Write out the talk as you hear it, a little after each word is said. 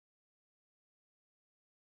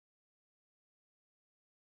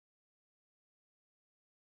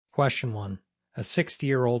Question 1. A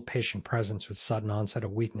 60-year-old patient presents with sudden onset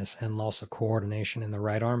of weakness and loss of coordination in the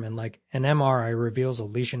right arm and leg. An MRI reveals a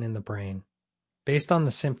lesion in the brain. Based on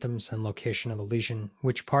the symptoms and location of the lesion,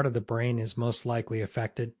 which part of the brain is most likely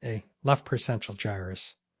affected? A. Left percentile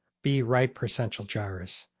gyrus. B. Right percentile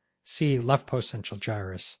gyrus. C. Left postcentral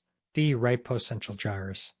gyrus. D. Right postcentral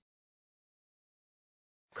gyrus.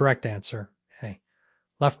 Correct answer. A.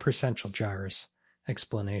 Left percentile gyrus.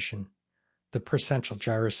 Explanation. The percentile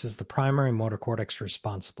gyrus is the primary motor cortex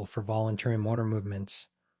responsible for voluntary motor movements.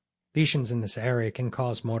 Lesions in this area can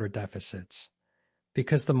cause motor deficits.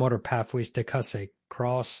 Because the motor pathways decussate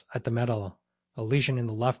cross at the medulla, a lesion in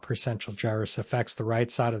the left percentile gyrus affects the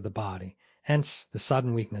right side of the body. Hence, the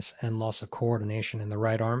sudden weakness and loss of coordination in the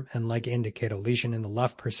right arm and leg indicate a lesion in the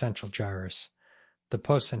left percentile gyrus. The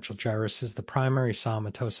postcentral gyrus is the primary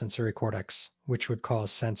somatosensory cortex, which would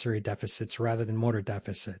cause sensory deficits rather than motor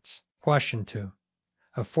deficits. Question 2.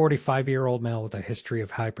 A 45-year-old male with a history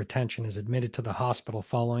of hypertension is admitted to the hospital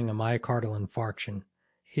following a myocardial infarction.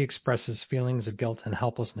 He expresses feelings of guilt and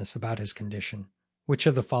helplessness about his condition. Which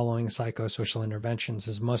of the following psychosocial interventions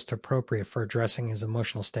is most appropriate for addressing his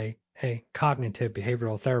emotional state? A. Cognitive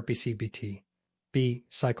behavioral therapy CBT. B.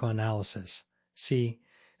 Psychoanalysis. C.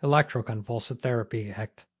 Electroconvulsive therapy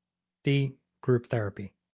ECT. D. Group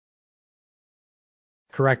therapy.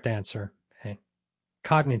 Correct answer. A.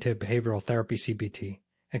 Cognitive behavioral therapy CBT.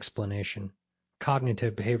 Explanation.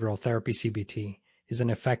 Cognitive behavioral therapy CBT is an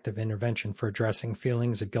effective intervention for addressing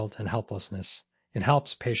feelings of guilt and helplessness. It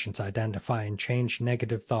helps patients identify and change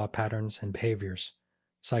negative thought patterns and behaviors.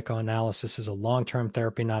 Psychoanalysis is a long-term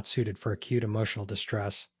therapy not suited for acute emotional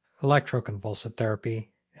distress. Electroconvulsive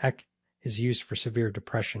therapy ECT is used for severe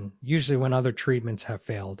depression, usually when other treatments have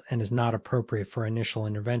failed, and is not appropriate for initial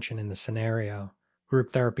intervention in the scenario.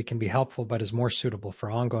 Group therapy can be helpful but is more suitable for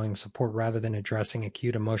ongoing support rather than addressing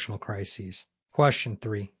acute emotional crises. Question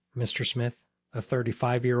 3. Mr. Smith, a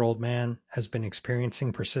 35-year-old man, has been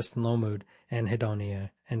experiencing persistent low mood,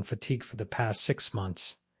 anhedonia, and fatigue for the past 6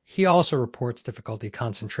 months. He also reports difficulty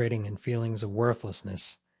concentrating and feelings of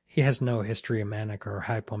worthlessness. He has no history of manic or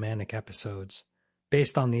hypomanic episodes.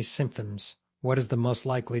 Based on these symptoms, what is the most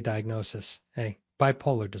likely diagnosis? A.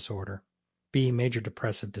 Bipolar disorder. B. Major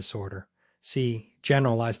depressive disorder. C.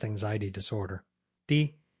 Generalized anxiety disorder.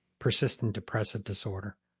 D. Persistent depressive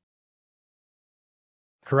disorder.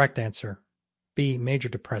 Correct answer. B. Major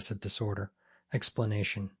depressive disorder.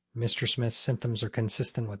 Explanation. Mr. Smith's symptoms are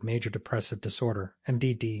consistent with major depressive disorder,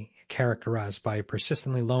 MDD, characterized by a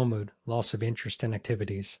persistently low mood, loss of interest in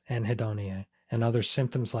activities, anhedonia, and other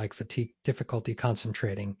symptoms like fatigue, difficulty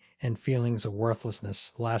concentrating, and feelings of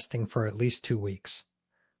worthlessness lasting for at least 2 weeks.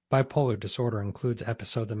 Bipolar disorder includes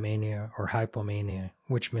episodes of mania or hypomania,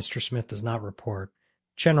 which Mr. Smith does not report.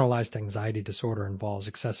 Generalized anxiety disorder involves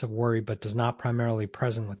excessive worry but does not primarily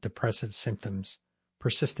present with depressive symptoms.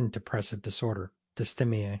 Persistent depressive disorder,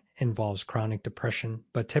 dysthymia, involves chronic depression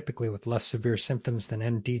but typically with less severe symptoms than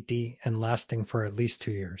MDD and lasting for at least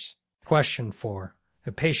 2 years. Question 4.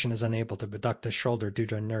 A patient is unable to abduct a shoulder due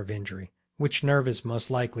to a nerve injury. Which nerve is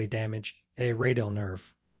most likely damaged? A. Radial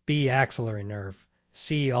nerve. B. Axillary nerve.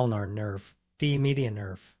 C. Ulnar nerve. D. Median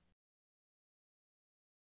nerve.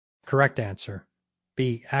 Correct answer.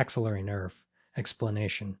 B. Axillary nerve.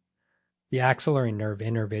 Explanation. The axillary nerve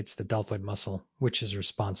innervates the deltoid muscle, which is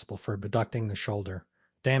responsible for abducting the shoulder.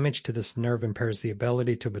 Damage to this nerve impairs the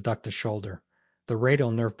ability to abduct the shoulder. The radial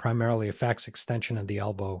nerve primarily affects extension of the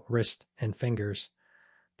elbow, wrist, and fingers.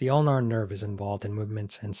 The ulnar nerve is involved in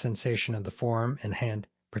movements and sensation of the forearm and hand,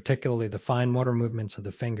 particularly the fine motor movements of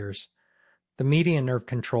the fingers. The median nerve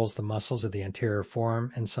controls the muscles of the anterior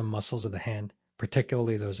forearm and some muscles of the hand,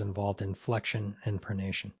 particularly those involved in flexion and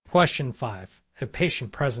pronation. Question 5. A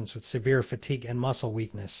patient presents with severe fatigue and muscle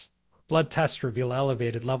weakness. Blood tests reveal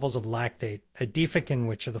elevated levels of lactate, a defect in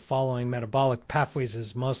which of the following metabolic pathways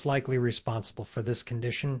is most likely responsible for this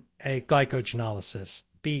condition? A. Glycogenolysis.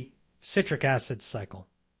 B. Citric acid cycle.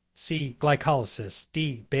 C. Glycolysis.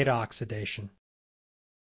 D. Beta oxidation.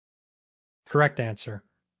 Correct answer.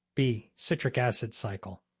 B. Citric acid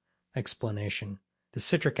cycle. Explanation. The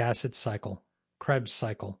citric acid cycle, Krebs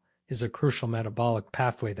cycle, is a crucial metabolic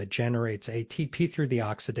pathway that generates ATP through the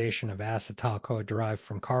oxidation of acetyl-CoA derived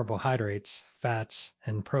from carbohydrates, fats,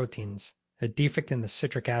 and proteins. A defect in the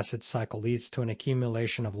citric acid cycle leads to an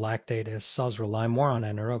accumulation of lactate as cells rely more on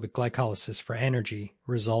anaerobic glycolysis for energy,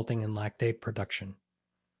 resulting in lactate production.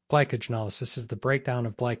 Glycogenolysis is the breakdown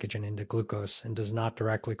of glycogen into glucose and does not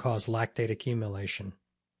directly cause lactate accumulation.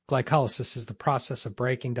 Glycolysis is the process of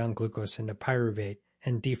breaking down glucose into pyruvate,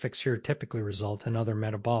 and defects here typically result in other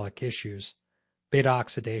metabolic issues. Beta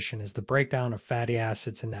oxidation is the breakdown of fatty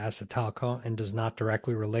acids into acetalco and does not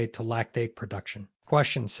directly relate to lactate production.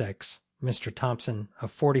 Question 6. Mr. Thompson, a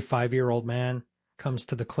 45-year-old man, comes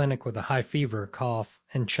to the clinic with a high fever, cough,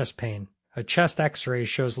 and chest pain. A chest x-ray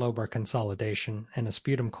shows lobar consolidation, and a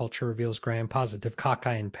sputum culture reveals gram-positive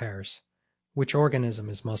cocci in pairs. Which organism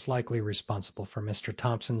is most likely responsible for Mr.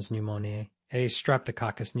 Thompson's pneumonia? A.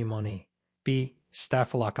 Streptococcus pneumoniae. B.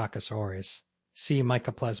 Staphylococcus aureus. C.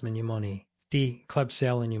 Mycoplasma pneumoniae. D.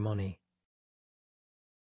 Klebsiella pneumoniae.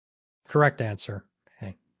 Correct answer.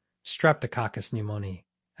 A. Streptococcus pneumoniae.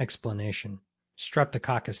 Explanation.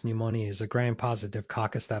 Streptococcus pneumoniae is a gram-positive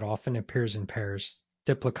coccus that often appears in pairs,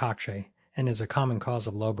 diplococci, and is a common cause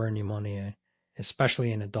of lobar pneumonia,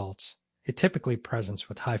 especially in adults. It typically presents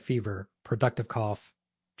with high fever, productive cough,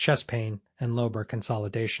 chest pain, and lobar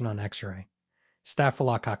consolidation on X-ray.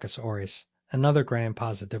 Staphylococcus aureus, another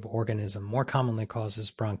gram-positive organism, more commonly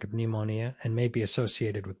causes bronchopneumonia and may be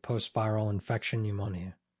associated with post-viral infection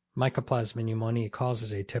pneumonia. Mycoplasma pneumoniae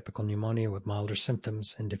causes atypical pneumonia with milder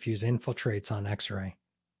symptoms and diffuse infiltrates on X-ray.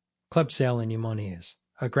 Klebsiella pneumoniae is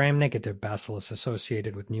a gram-negative bacillus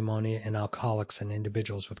associated with pneumonia in alcoholics and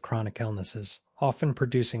individuals with chronic illnesses, often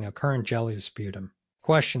producing a current jelly sputum.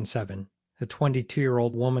 Question 7. A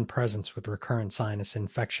 22-year-old woman presents with recurrent sinus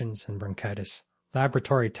infections and bronchitis.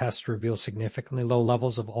 Laboratory tests reveal significantly low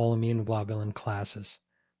levels of all immunoglobulin classes.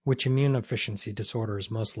 Which immunodeficiency disorder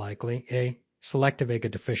is most likely? A. Selective AGA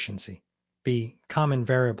deficiency. B. Common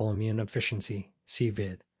variable immunodeficiency,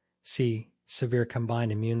 CVID. C. Severe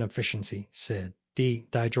combined immunodeficiency, SID. D.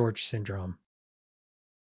 DiGeorge syndrome.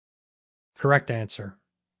 Correct answer.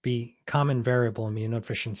 B. Common variable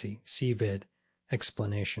immunodeficiency, CVID.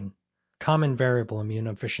 Explanation. Common variable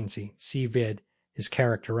immunodeficiency, CVID, is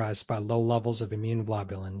characterized by low levels of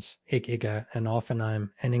immunoglobulins, IgA and often IgM,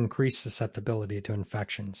 and increased susceptibility to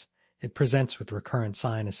infections. It presents with recurrent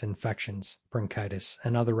sinus infections, bronchitis,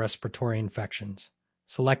 and other respiratory infections.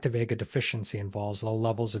 Selective AGA deficiency involves low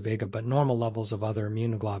levels of IgA but normal levels of other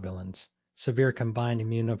immunoglobulins. Severe combined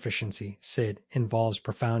immunodeficiency, SID, involves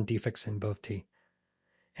profound defects in both T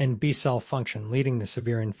and B cell function, leading to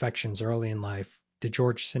severe infections early in life.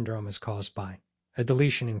 DiGeorge syndrome is caused by a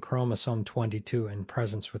deletion in chromosome 22 and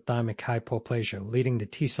presence with thymic hypoplasia, leading to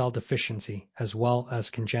T cell deficiency, as well as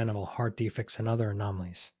congenital heart defects and other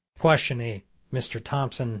anomalies. Question 8. Mr.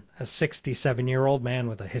 Thompson, a 67-year-old man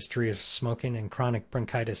with a history of smoking and chronic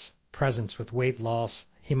bronchitis, presents with weight loss,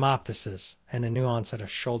 hemoptysis, and a new onset of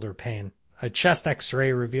shoulder pain. A chest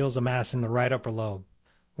X-ray reveals a mass in the right upper lobe.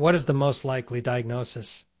 What is the most likely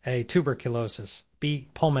diagnosis? A. Tuberculosis. B.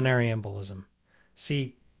 Pulmonary embolism.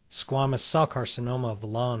 C. Squamous cell carcinoma of the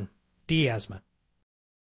lung. D. Asthma.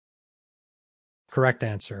 Correct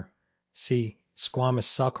answer. C. Squamous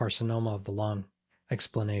cell carcinoma of the lung.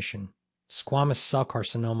 Explanation. Squamous cell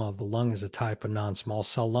carcinoma of the lung is a type of non-small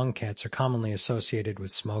cell lung cancer commonly associated with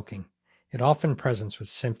smoking. It often presents with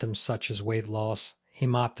symptoms such as weight loss,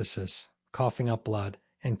 hemoptysis, coughing up blood,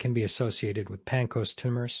 and can be associated with Pancoast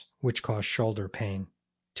tumors, which cause shoulder pain.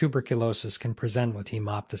 Tuberculosis can present with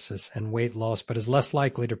hemoptysis and weight loss but is less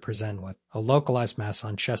likely to present with a localized mass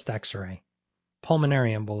on chest X-ray.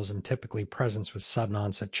 Pulmonary embolism typically presents with sudden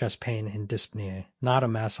onset chest pain and dyspnea, not a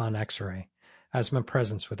mass on X-ray. Asthma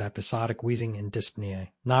presents with episodic wheezing and dyspnea,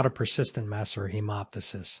 not a persistent mass or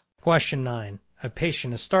hemoptysis. Question 9. A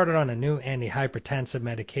patient is started on a new antihypertensive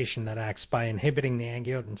medication that acts by inhibiting the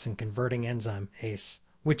angiotensin-converting enzyme, ACE.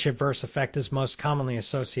 Which adverse effect is most commonly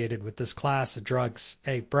associated with this class of drugs?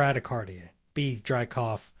 A. Bradycardia. B. Dry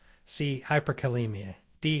cough. C. Hyperkalemia.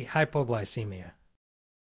 D. Hypoglycemia.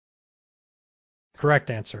 Correct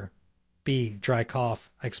answer. B. Dry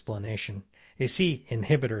cough. Explanation. ACE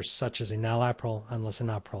inhibitors such as enalapril and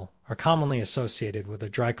lisinopril are commonly associated with a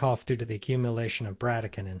dry cough due to the accumulation of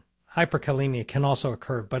bradykinin. Hyperkalemia can also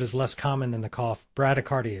occur but is less common than the cough.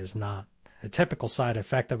 Bradycardia is not. A typical side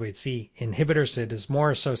effect of ACE inhibitors is more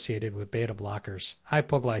associated with beta blockers.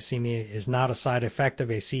 Hypoglycemia is not a side effect of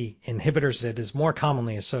ACE inhibitors. It is more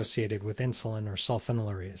commonly associated with insulin or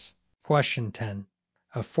sulfonylureas. Question 10.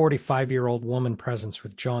 A 45-year-old woman presents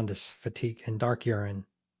with jaundice, fatigue, and dark urine.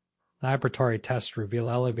 Laboratory tests reveal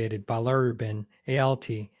elevated bilirubin, ALT,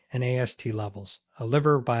 and AST levels. A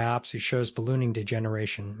liver biopsy shows ballooning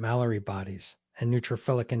degeneration, Mallory bodies, and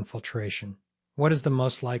neutrophilic infiltration. What is the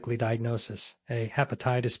most likely diagnosis? A.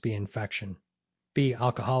 Hepatitis B infection. B.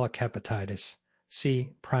 Alcoholic hepatitis.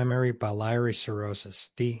 C. Primary biliary cirrhosis.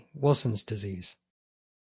 D. Wilson's disease.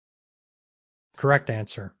 Correct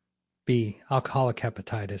answer. B. Alcoholic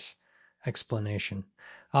hepatitis. Explanation.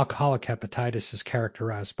 Alcoholic hepatitis is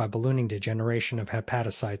characterized by ballooning degeneration of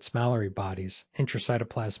hepatocytes, Mallory bodies,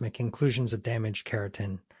 intracytoplasmic inclusions of damaged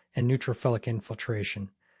keratin, and neutrophilic infiltration.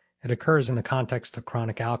 It occurs in the context of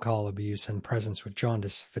chronic alcohol abuse and presence with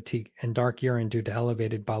jaundice, fatigue, and dark urine due to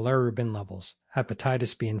elevated bilirubin levels.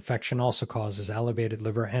 Hepatitis B infection also causes elevated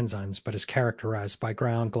liver enzymes but is characterized by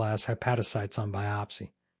ground glass hepatocytes on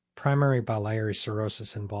biopsy. Primary biliary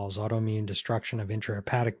cirrhosis involves autoimmune destruction of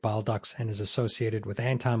intrahepatic bile ducts and is associated with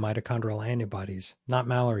anti-mitochondrial antibodies, not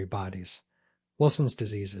Mallory bodies. Wilson's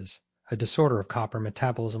disease is a disorder of copper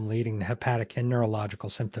metabolism leading to hepatic and neurological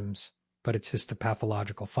symptoms, but its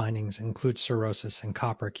histopathological findings include cirrhosis and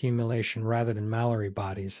copper accumulation rather than Mallory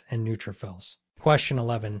bodies and neutrophils. Question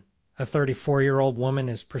 11. A 34-year-old woman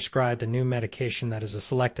is prescribed a new medication that is a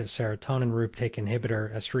selective serotonin reuptake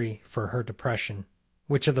inhibitor, S3, for her depression.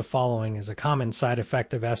 Which of the following is a common side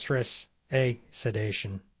effect of estrus? A.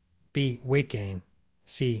 Sedation. B. Weight gain.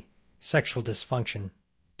 C. Sexual dysfunction.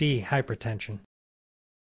 D. Hypertension.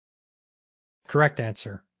 Correct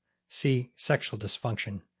answer. C. Sexual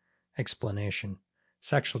dysfunction. Explanation.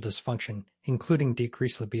 Sexual dysfunction, including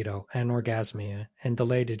decreased libido, anorgasmia, and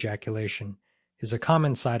delayed ejaculation, is a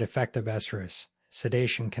common side effect of estrus.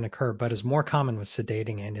 Sedation can occur but is more common with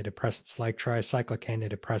sedating antidepressants like tricyclic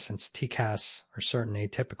antidepressants, TCAS, or certain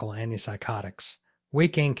atypical antipsychotics.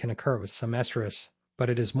 Weight gain can occur with some estrus, but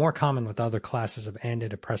it is more common with other classes of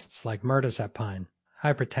antidepressants like mirtazapine.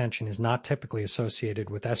 Hypertension is not typically associated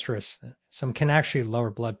with estrus. Some can actually lower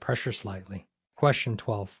blood pressure slightly. Question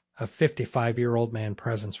 12. A 55-year-old man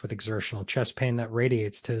presents with exertional chest pain that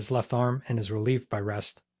radiates to his left arm and is relieved by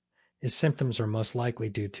rest. His symptoms are most likely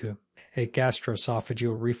due to A.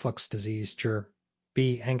 Gastroesophageal reflux disease, GER,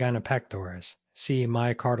 B. Angina pectoris, C.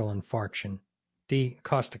 Myocardial infarction, D.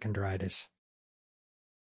 Costochondritis.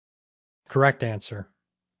 Correct answer.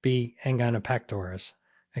 B. Angina pectoris.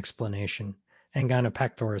 Explanation. Angina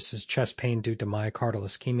pectoris is chest pain due to myocardial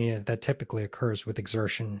ischemia that typically occurs with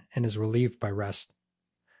exertion and is relieved by rest.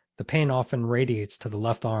 The pain often radiates to the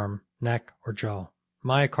left arm, neck, or jaw.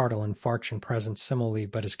 Myocardial infarction presents similarly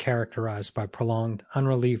but is characterized by prolonged,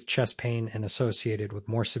 unrelieved chest pain and associated with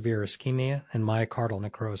more severe ischemia and myocardial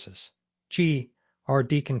necrosis. G.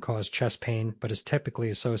 RD can cause chest pain but is typically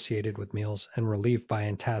associated with meals and relieved by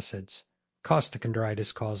antacids.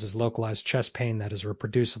 Costochondritis causes localized chest pain that is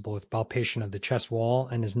reproducible with palpation of the chest wall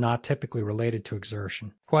and is not typically related to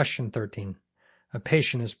exertion. Question 13. A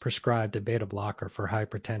patient is prescribed a beta blocker for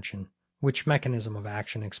hypertension. Which mechanism of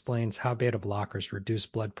action explains how beta blockers reduce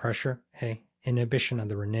blood pressure? A. Inhibition of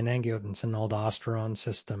the renin-angiotensin-aldosterone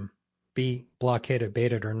system. B. Blockade of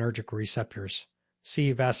beta-adrenergic receptors.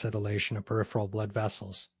 C. Vasodilation of peripheral blood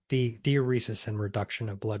vessels. D. Diuresis and reduction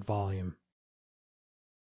of blood volume.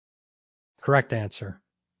 Correct answer.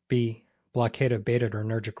 B. Blockade of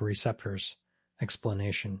beta-adrenergic receptors.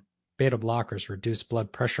 Explanation. Beta blockers reduce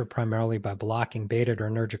blood pressure primarily by blocking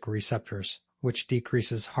beta-adrenergic receptors, which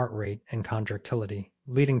decreases heart rate and contractility,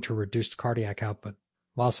 leading to reduced cardiac output.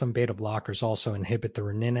 While some beta blockers also inhibit the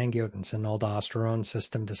renin-angiotensin-aldosterone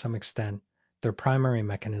system to some extent, their primary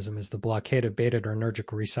mechanism is the blockade of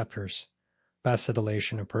beta-adrenergic receptors.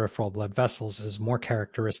 Vasodilation of peripheral blood vessels is more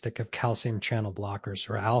characteristic of calcium channel blockers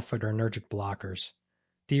or alpha-adrenergic blockers.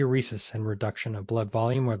 Diuresis and reduction of blood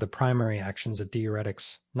volume are the primary actions of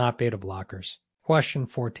diuretics, not beta blockers. Question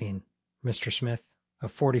 14. Mr. Smith, a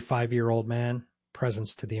 45-year-old man,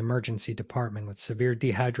 presents to the emergency department with severe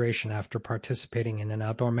dehydration after participating in an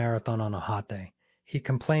outdoor marathon on a hot day. He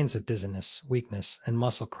complains of dizziness, weakness, and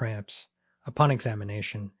muscle cramps. Upon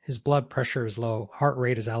examination, his blood pressure is low, heart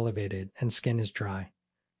rate is elevated, and skin is dry.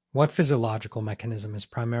 What physiological mechanism is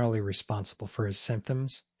primarily responsible for his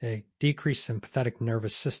symptoms? A. Decreased sympathetic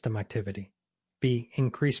nervous system activity. B.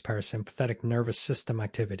 Increased parasympathetic nervous system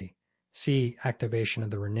activity. C. Activation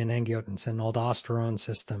of the renin-angiotensin-aldosterone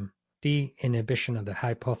system. D. Inhibition of the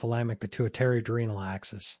hypothalamic pituitary adrenal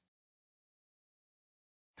axis.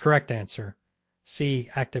 Correct answer. C.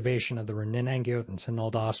 Activation of the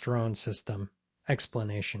renin-angiotensin-aldosterone system.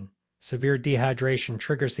 Explanation. Severe dehydration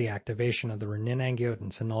triggers the activation of the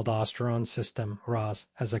renin-angiotensin-aldosterone system, RAS,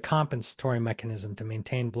 as a compensatory mechanism to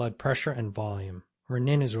maintain blood pressure and volume.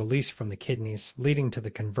 Renin is released from the kidneys, leading to the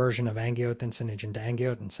conversion of angiotensin into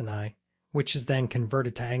angiotensin I, which is then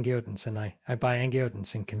converted to angiotensin I by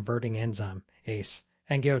angiotensin-converting enzyme, ACE.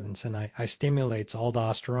 Angiotensin I stimulates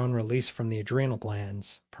aldosterone release from the adrenal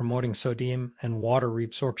glands, promoting sodium and water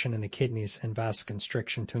reabsorption in the kidneys and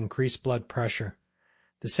vasoconstriction to increase blood pressure.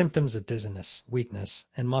 The symptoms of dizziness, weakness,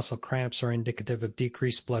 and muscle cramps are indicative of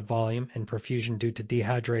decreased blood volume and perfusion due to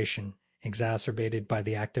dehydration, exacerbated by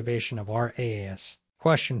the activation of RAAS.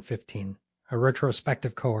 Question 15. A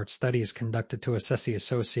retrospective cohort study is conducted to assess the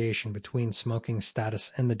association between smoking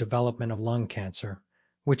status and the development of lung cancer.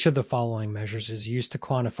 Which of the following measures is used to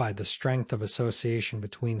quantify the strength of association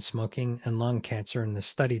between smoking and lung cancer in the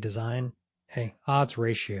study design? A. Odds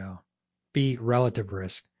ratio. B. Relative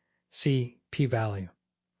risk. C. P-value.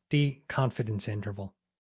 D. Confidence interval.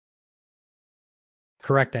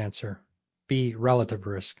 Correct answer. B. Relative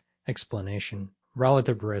risk. Explanation.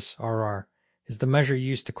 Relative risk, RR, is the measure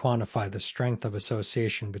used to quantify the strength of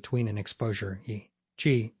association between an exposure,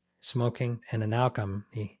 e.g., smoking, and an outcome,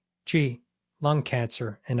 e.g., lung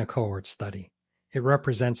cancer, in a cohort study. It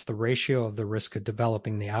represents the ratio of the risk of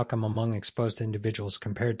developing the outcome among exposed individuals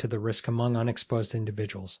compared to the risk among unexposed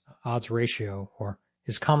individuals. Odds ratio, or,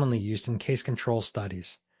 is commonly used in case control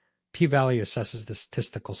studies. P-value assesses the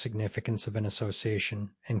statistical significance of an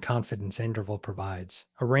association, and confidence interval provides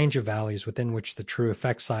a range of values within which the true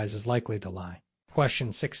effect size is likely to lie.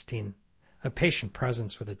 Question 16. A patient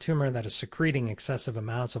presents with a tumor that is secreting excessive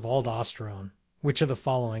amounts of aldosterone. Which of the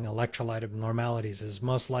following electrolyte abnormalities is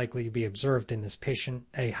most likely to be observed in this patient?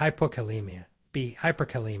 A. Hypokalemia. B.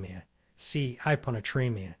 Hyperkalemia. C.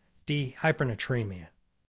 Hyponatremia. D. Hypernatremia.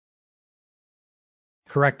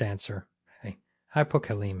 Correct answer. A.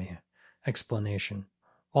 Hypokalemia. Explanation.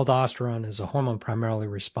 Aldosterone is a hormone primarily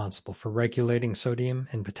responsible for regulating sodium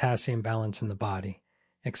and potassium balance in the body.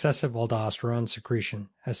 Excessive aldosterone secretion,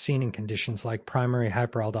 as seen in conditions like primary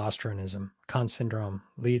hyperaldosteronism, Conn syndrome,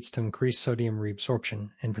 leads to increased sodium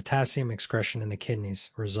reabsorption and potassium excretion in the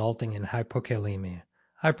kidneys, resulting in hypokalemia.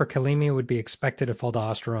 Hyperkalemia would be expected if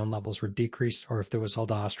aldosterone levels were decreased or if there was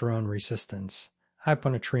aldosterone resistance.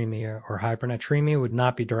 Hyponatremia or hypernatremia would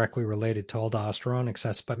not be directly related to aldosterone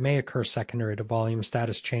excess but may occur secondary to volume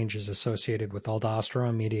status changes associated with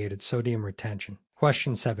aldosterone-mediated sodium retention.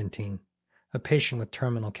 Question 17. A patient with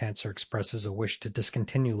terminal cancer expresses a wish to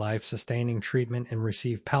discontinue life-sustaining treatment and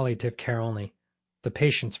receive palliative care only. The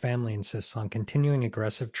patient's family insists on continuing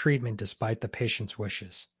aggressive treatment despite the patient's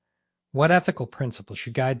wishes. What ethical principle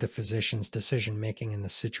should guide the physician's decision-making in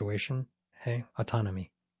this situation? A.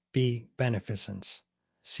 Autonomy. B. Beneficence.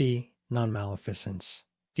 C. Non-maleficence.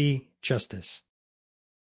 D. Justice.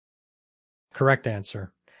 Correct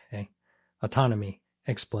answer. A. Autonomy.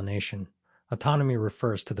 Explanation. Autonomy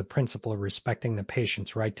refers to the principle of respecting the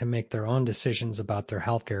patient's right to make their own decisions about their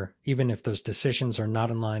healthcare, even if those decisions are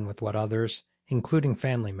not in line with what others, including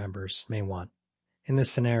family members, may want. In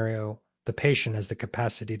this scenario, the patient has the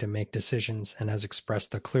capacity to make decisions and has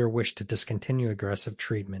expressed a clear wish to discontinue aggressive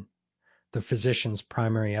treatment. The physician's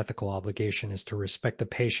primary ethical obligation is to respect the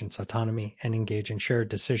patient's autonomy and engage in shared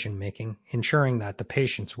decision-making, ensuring that the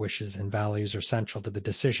patient's wishes and values are central to the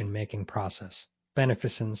decision-making process.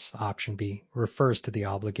 Beneficence, option B, refers to the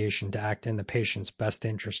obligation to act in the patient's best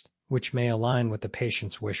interest, which may align with the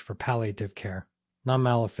patient's wish for palliative care.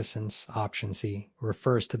 Non-maleficence, option C,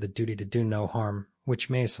 refers to the duty to do no harm, which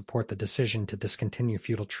may support the decision to discontinue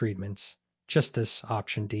futile treatments. Justice,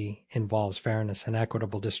 option D, involves fairness and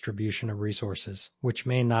equitable distribution of resources, which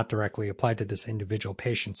may not directly apply to this individual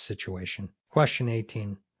patient's situation. Question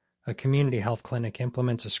 18. A community health clinic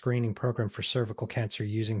implements a screening program for cervical cancer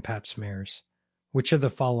using Pap smears. Which of the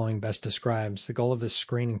following best describes the goal of this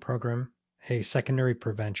screening program? A. Secondary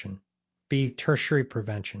prevention. B. Tertiary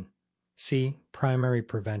prevention. C. Primary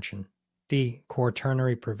prevention. D.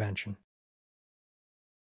 Quaternary prevention.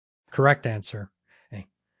 Correct answer. A.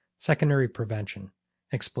 Secondary prevention.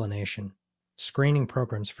 Explanation. Screening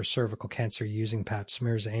programs for cervical cancer using Pap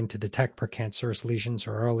smears aim to detect precancerous lesions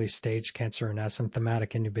or early-stage cancer in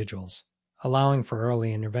asymptomatic individuals, allowing for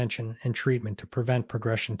early intervention and treatment to prevent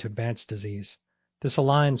progression to advanced disease. This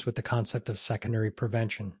aligns with the concept of secondary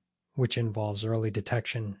prevention, which involves early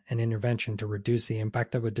detection and intervention to reduce the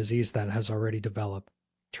impact of a disease that has already developed.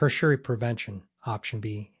 Tertiary prevention, option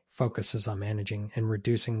B, focuses on managing and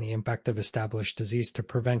reducing the impact of established disease to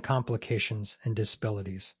prevent complications and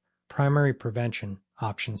disabilities. Primary prevention,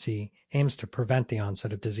 option C, aims to prevent the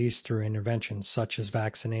onset of disease through interventions such as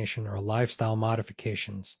vaccination or lifestyle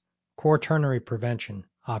modifications. Quaternary prevention,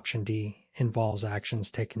 option D, involves actions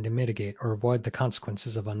taken to mitigate or avoid the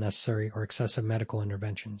consequences of unnecessary or excessive medical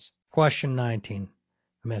interventions. Question 19.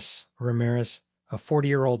 Ms. Ramirez, a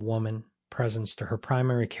 40-year-old woman, presents to her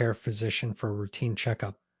primary care physician for a routine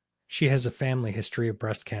checkup. She has a family history of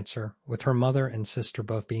breast cancer, with her mother and sister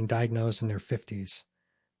both being diagnosed in their 50s.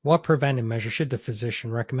 What preventive measure should the physician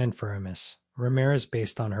recommend for Ms. Ramirez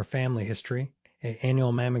based on her family history? A.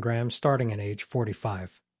 Annual mammogram starting at age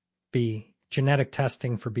 45. B. Genetic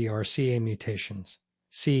testing for BRCA mutations.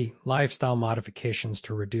 C. Lifestyle modifications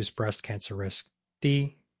to reduce breast cancer risk.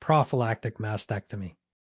 D. Prophylactic mastectomy.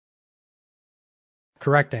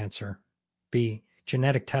 Correct answer. B.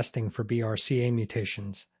 Genetic testing for BRCA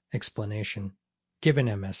mutations. Explanation. Given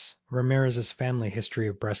MS. Ramirez's family history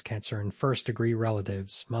of breast cancer in first-degree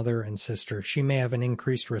relatives, mother and sister, she may have an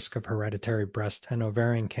increased risk of hereditary breast and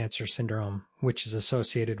ovarian cancer syndrome, which is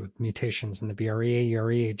associated with mutations in the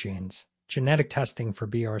BRCA genes. Genetic testing for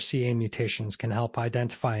BRCA mutations can help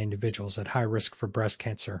identify individuals at high risk for breast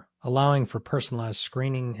cancer, allowing for personalized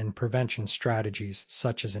screening and prevention strategies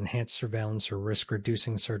such as enhanced surveillance or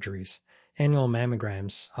risk-reducing surgeries. Annual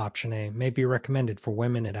mammograms, option A, may be recommended for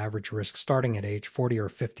women at average risk starting at age 40 or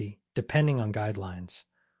 50, depending on guidelines.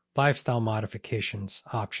 Lifestyle modifications,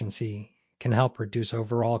 option C, can help reduce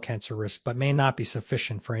overall cancer risk but may not be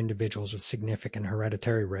sufficient for individuals with significant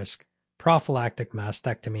hereditary risk. Prophylactic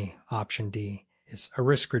mastectomy, option D, is a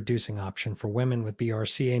risk-reducing option for women with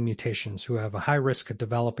BRCA mutations who have a high risk of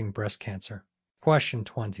developing breast cancer. Question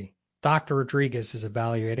 20. Dr. Rodriguez is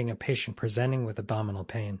evaluating a patient presenting with abdominal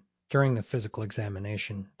pain. During the physical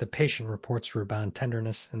examination, the patient reports rebound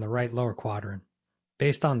tenderness in the right lower quadrant.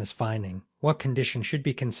 Based on this finding, what condition should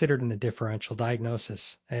be considered in the differential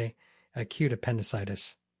diagnosis? A. Acute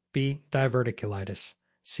appendicitis. B. Diverticulitis.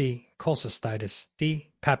 C. Cholecystitis.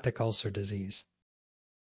 D. Peptic ulcer disease.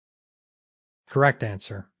 Correct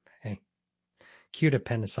answer. A. Acute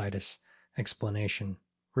appendicitis. Explanation.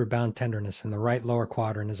 Rebound tenderness in the right lower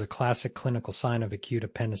quadrant is a classic clinical sign of acute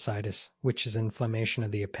appendicitis, which is inflammation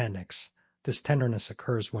of the appendix. This tenderness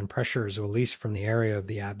occurs when pressure is released from the area of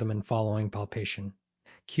the abdomen following palpation.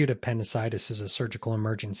 Acute appendicitis is a surgical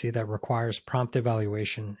emergency that requires prompt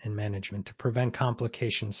evaluation and management to prevent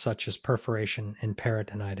complications such as perforation and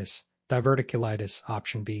peritonitis. Diverticulitis,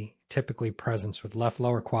 option B, typically presents with left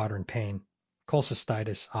lower quadrant pain.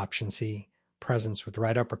 Cholecystitis, option C, presence with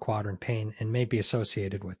right upper quadrant pain and may be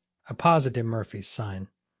associated with a positive Murphy's sign.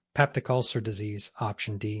 Peptic ulcer disease,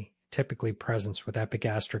 option D, typically presents with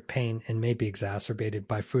epigastric pain and may be exacerbated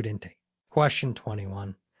by food intake. Question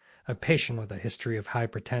 21. A patient with a history of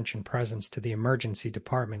hypertension presents to the emergency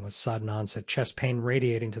department with sudden onset chest pain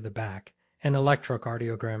radiating to the back. An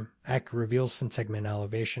electrocardiogram reveals segment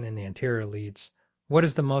elevation in the anterior leads. What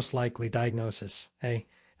is the most likely diagnosis? A.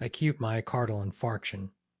 Acute myocardial infarction.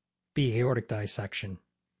 B. Aortic dissection.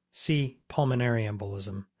 C. Pulmonary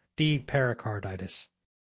embolism. D. Pericarditis.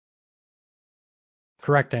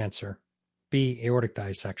 Correct answer. B. Aortic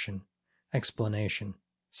dissection. Explanation.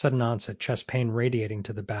 Sudden onset chest pain radiating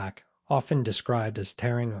to the back, often described as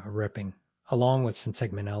tearing or ripping, along with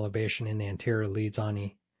segment elevation in the anterior leads on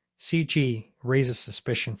E. CG raises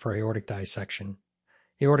suspicion for aortic dissection.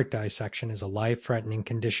 Aortic dissection is a life-threatening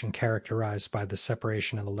condition characterized by the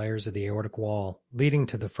separation of the layers of the aortic wall, leading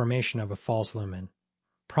to the formation of a false lumen.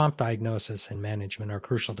 Prompt diagnosis and management are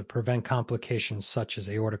crucial to prevent complications such as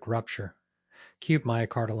aortic rupture. Acute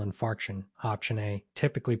myocardial infarction, option A,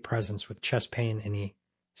 typically presents with chest pain and E.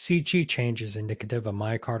 CG change is indicative of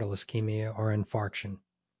myocardial ischemia or infarction.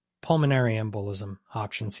 Pulmonary embolism,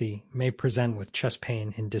 option C, may present with chest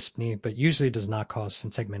pain and dyspnea but usually does not cause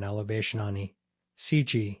segment elevation on E.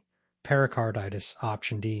 CG, pericarditis,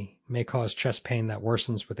 option D, may cause chest pain that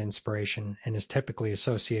worsens with inspiration and is typically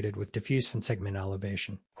associated with diffuse segment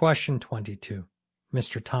elevation. Question 22.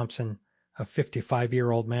 Mr. Thompson, a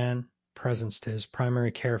 55-year-old man, presents to his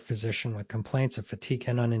primary care physician with complaints of fatigue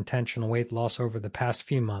and unintentional weight loss over the past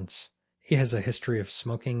few months. He has a history of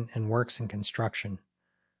smoking and works in construction.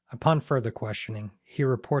 Upon further questioning, he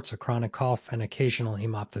reports a chronic cough and occasional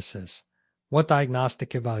hemoptysis. What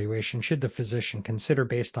diagnostic evaluation should the physician consider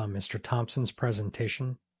based on Mr. Thompson's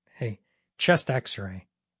presentation? A. Chest X-ray.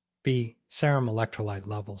 B. Serum electrolyte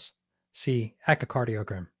levels. C.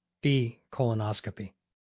 Echocardiogram. D. Colonoscopy.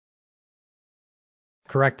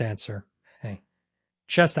 Correct answer. A.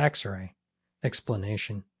 Chest X-ray.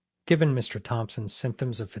 Explanation. Given Mr. Thompson's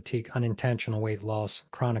symptoms of fatigue, unintentional weight loss,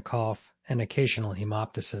 chronic cough, and occasional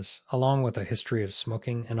hemoptysis, along with a history of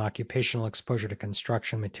smoking and occupational exposure to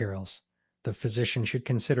construction materials, the physician should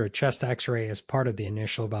consider a chest X-ray as part of the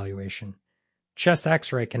initial evaluation. Chest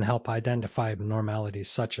X-ray can help identify abnormalities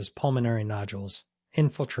such as pulmonary nodules,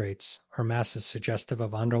 infiltrates, or masses suggestive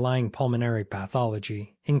of underlying pulmonary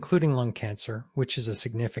pathology, including lung cancer, which is a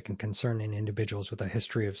significant concern in individuals with a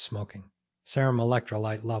history of smoking. Serum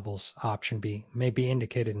electrolyte levels, option B, may be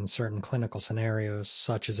indicated in certain clinical scenarios,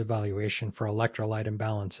 such as evaluation for electrolyte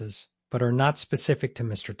imbalances, but are not specific to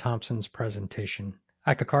Mr. Thompson's presentation.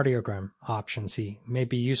 Echocardiogram, option C, may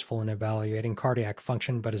be useful in evaluating cardiac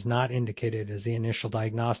function but is not indicated as the initial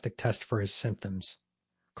diagnostic test for his symptoms.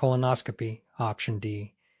 Colonoscopy, option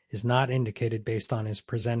D, is not indicated based on his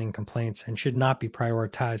presenting complaints and should not be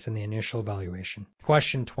prioritized in the initial evaluation.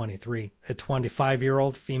 Question 23. A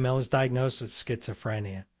 25-year-old female is diagnosed with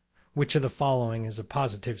schizophrenia. Which of the following is a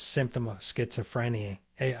positive symptom of schizophrenia?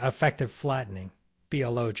 A. Affective flattening. B.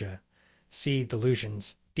 Alogia. C.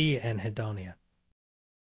 Delusions. D. Anhedonia.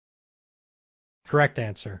 Correct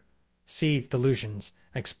answer. C. Delusions.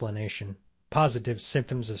 Explanation. Positive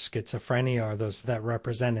symptoms of schizophrenia are those that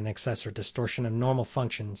represent an excess or distortion of normal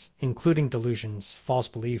functions, including delusions, false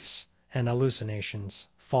beliefs, and hallucinations,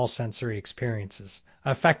 false sensory experiences.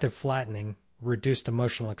 Affective flattening, reduced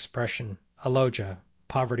emotional expression, alogia,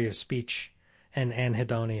 poverty of speech, and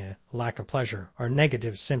anhedonia, lack of pleasure, are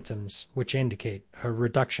negative symptoms which indicate a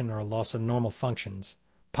reduction or loss of normal functions.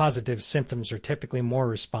 Positive symptoms are typically more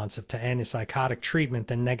responsive to antipsychotic treatment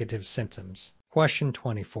than negative symptoms. Question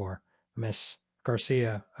 24. Miss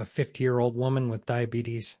Garcia, a 50-year-old woman with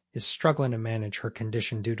diabetes, is struggling to manage her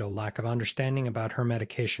condition due to a lack of understanding about her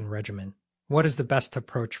medication regimen. What is the best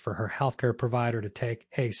approach for her healthcare provider to take?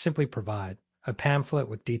 A. Simply provide a pamphlet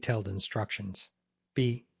with detailed instructions.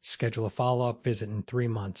 B. Schedule a follow-up visit in 3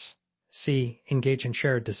 months. C. Engage in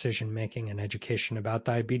shared decision-making and education about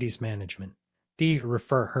diabetes management. D.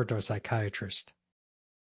 Refer her to a psychiatrist.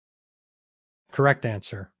 Correct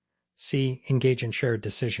answer. C. Engage in shared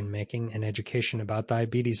decision-making and education about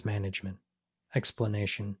diabetes management.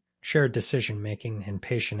 Explanation. Shared decision-making and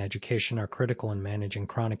patient education are critical in managing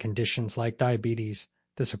chronic conditions like diabetes.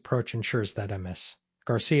 This approach ensures that Ms.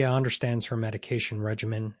 Garcia understands her medication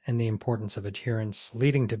regimen and the importance of adherence,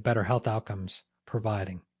 leading to better health outcomes.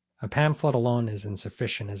 Providing a pamphlet alone is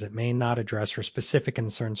insufficient as it may not address her specific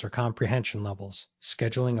concerns or comprehension levels.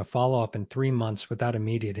 Scheduling a follow-up in 3 months without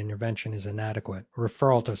immediate intervention is inadequate.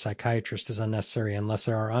 Referral to a psychiatrist is unnecessary unless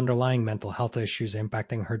there are underlying mental health issues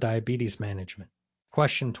impacting her diabetes management.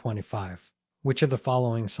 Question 25. Which of the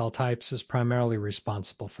following cell types is primarily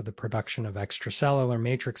responsible for the production of extracellular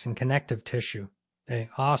matrix and connective tissue? A.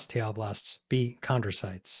 Osteoblasts. B.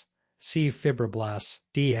 Chondrocytes. C. Fibroblasts.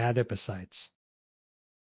 D. Adipocytes.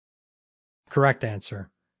 Correct answer.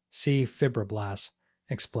 C. Fibroblasts.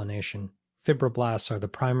 Explanation. Fibroblasts are the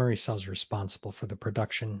primary cells responsible for the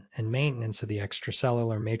production and maintenance of the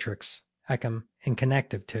extracellular matrix, echem, and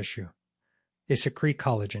connective tissue. They secrete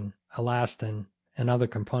collagen, elastin, and other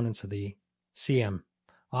components of the CM.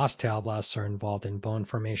 Osteoblasts are involved in bone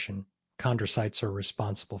formation. Chondrocytes are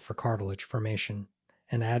responsible for cartilage formation,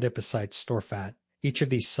 and adipocytes store fat. Each of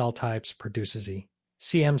these cell types produces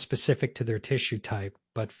CM specific to their tissue type,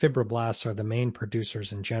 but fibroblasts are the main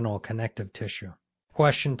producers in general connective tissue.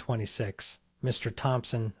 Question 26. Mr.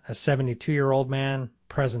 Thompson, a 72-year-old man,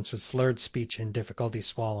 presents with slurred speech and difficulty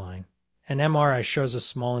swallowing. An MRI shows a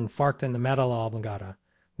small infarct in the medulla oblongata.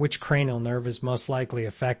 Which cranial nerve is most likely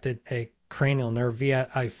affected? A. Cranial nerve via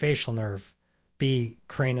facial nerve. B.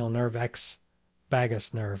 Cranial nerve X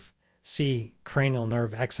vagus nerve. C. Cranial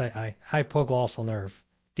nerve XI hypoglossal nerve.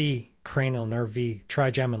 D. Cranial nerve V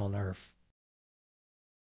trigeminal nerve.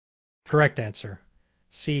 Correct answer.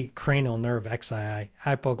 C. Cranial nerve XI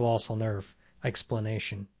hypoglossal nerve.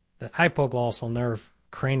 Explanation. The hypoglossal nerve,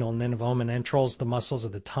 cranial nerve controls the muscles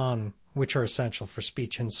of the tongue, which are essential for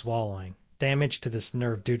speech and swallowing. Damage to this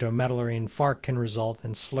nerve due to a medullary infarct can result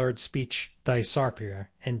in slurred speech, dysarthria,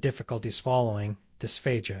 and difficulty swallowing,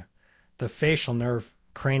 dysphagia. The facial nerve,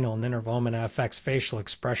 cranial nerve affects facial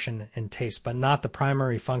expression and taste, but not the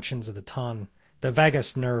primary functions of the tongue. The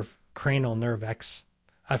vagus nerve, cranial nerve X,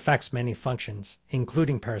 affects many functions,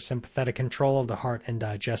 including parasympathetic control of the heart and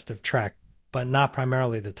digestive tract, but not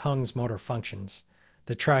primarily the tongue's motor functions.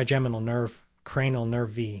 The trigeminal nerve, cranial nerve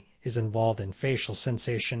V, is involved in facial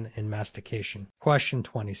sensation and mastication. Question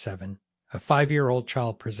 27. A 5-year-old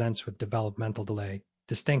child presents with developmental delay,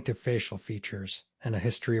 distinctive facial features, and a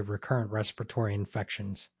history of recurrent respiratory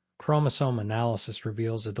infections. Chromosome analysis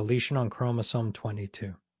reveals a deletion on chromosome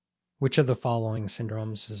 22. Which of the following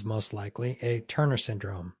syndromes is most likely? A. Turner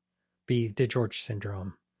syndrome. B. DiGeorge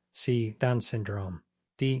syndrome. C. Down syndrome.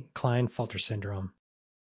 D. Klinefelter syndrome.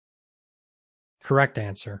 Correct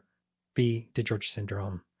answer. B. DiGeorge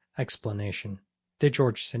syndrome. Explanation.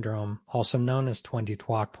 DiGeorge syndrome, also known as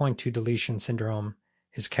 20-2 deletion syndrome,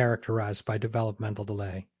 is characterized by developmental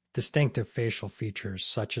delay. Distinctive facial features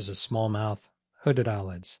such as a small mouth, hooded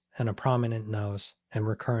eyelids, and a prominent nose, and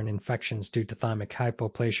recurrent infections due to thymic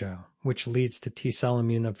hypoplasia, which leads to T-cell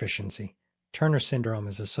immunodeficiency. Turner syndrome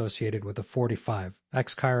is associated with a 45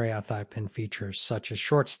 X karyotype features such as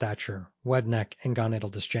short stature, web neck, and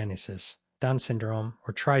gonadal dysgenesis. Down syndrome,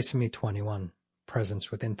 or trisomy 21,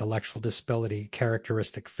 presents with intellectual disability,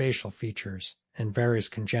 characteristic facial features, and various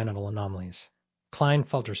congenital anomalies.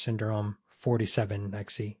 Klinefelter syndrome,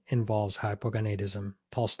 47XE, involves hypogonadism,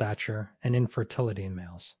 tall stature, and infertility in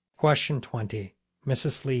males. Question 20.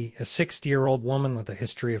 Mrs. Lee, a 60-year-old woman with a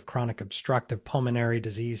history of chronic obstructive pulmonary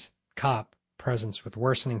disease, COP, presence with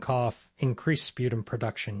worsening cough, increased sputum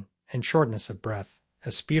production, and shortness of breath.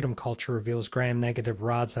 A sputum culture reveals gram-negative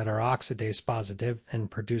rods that are oxidase positive and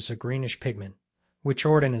produce a greenish pigment. Which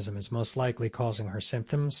organism is most likely causing her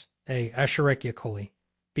symptoms? A. Escherichia coli.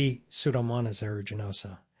 B. Pseudomonas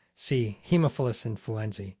aeruginosa. C. Haemophilus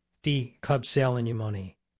influenzae. D. Klebsiella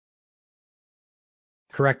pneumoniae.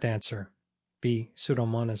 Correct answer. B.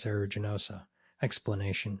 Pseudomonas aeruginosa.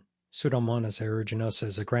 Explanation. Pseudomonas aeruginosa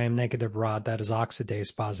is a gram-negative rod that is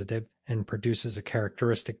oxidase positive and produces a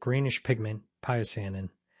characteristic greenish pigment, piocyanin.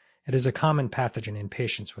 It is a common pathogen in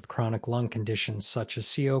patients with chronic lung conditions such as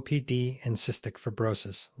COPD and cystic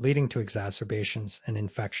fibrosis, leading to exacerbations and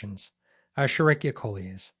infections. Escherichia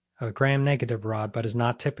coli is a gram-negative rod but is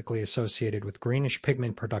not typically associated with greenish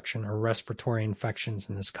pigment production or respiratory infections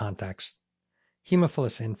in this context.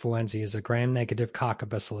 Haemophilus influenzae is a gram-negative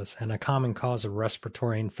coccobacillus and a common cause of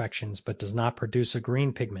respiratory infections but does not produce a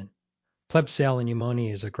green pigment. Klebsiella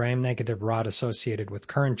pneumoniae is a gram-negative rod associated with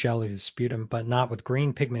current jelly sputum but not with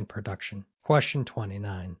green pigment production. Question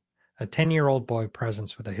 29. A 10-year-old boy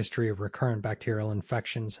presents with a history of recurrent bacterial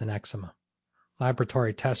infections and eczema.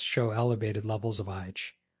 Laboratory tests show elevated levels of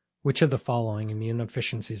IgE. Which of the following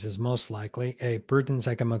immunodeficiencies is most likely? A. Bruton's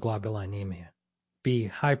hemoglobinuria. B.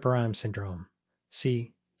 Hyper-IgE syndrome.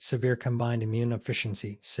 C. Severe combined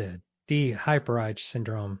immunodeficiency (SID). D. Hyper-IgE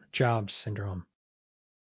syndrome, Jobs syndrome.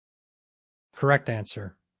 Correct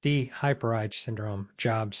answer. D. Hyper-IgE syndrome,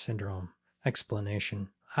 Jobs syndrome. Explanation.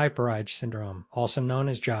 Hyper-IgE syndrome, also known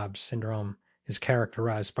as Jobs syndrome, is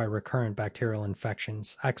characterized by recurrent bacterial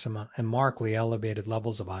infections, eczema, and markedly elevated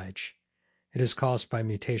levels of IgE. It is caused by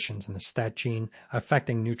mutations in the STAT gene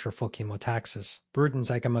affecting neutrophil chemotaxis.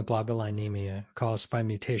 Bruton's hemoglobinuria, caused by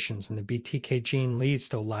mutations in the BTK gene, leads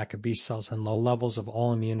to a lack of B cells and low levels of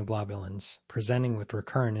all immunoglobulins, presenting with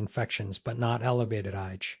recurrent infections but not elevated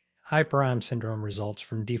IgE. Hyper-IgE syndrome results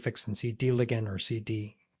from defects in CD ligand or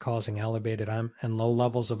CD, causing elevated IgE and low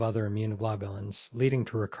levels of other immunoglobulins, leading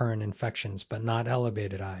to recurrent infections but not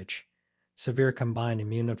elevated IgE. Severe combined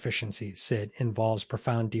immunodeficiency (SID) involves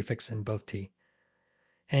profound defects in both T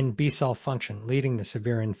and B cell function, leading to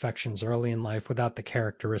severe infections early in life without the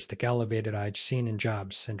characteristic elevated IgE seen in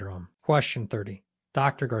Jobs syndrome. Question 30.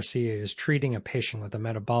 Dr. Garcia is treating a patient with a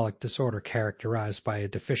metabolic disorder characterized by a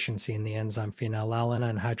deficiency in the enzyme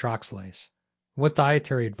phenylalanine hydroxylase. What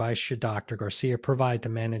dietary advice should Dr. Garcia provide to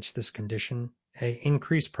manage this condition? A.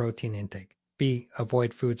 Increase protein intake. B.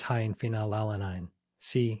 Avoid foods high in phenylalanine.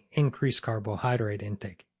 C. Increase carbohydrate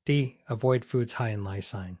intake. D. Avoid foods high in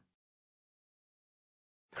lysine.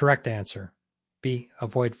 Correct answer. B.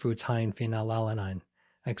 Avoid foods high in phenylalanine.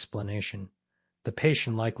 Explanation. The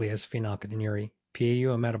patient likely has phenylketonuria,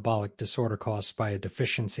 PAU, a metabolic disorder caused by a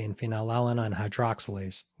deficiency in phenylalanine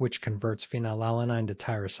hydroxylase, which converts phenylalanine to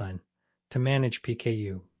tyrosine. To manage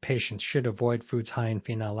PKU, patients should avoid foods high in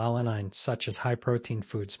phenylalanine such as high-protein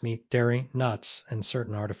foods, meat, dairy, nuts, and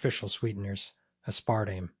certain artificial sweeteners.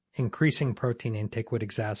 Aspartame. Increasing protein intake would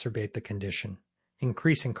exacerbate the condition.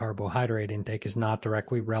 Increasing carbohydrate intake is not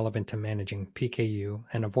directly relevant to managing PKU,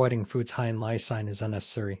 and avoiding foods high in lysine is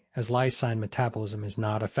unnecessary, as lysine metabolism is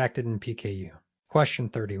not affected in PKU. Question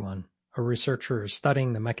 31. A researcher is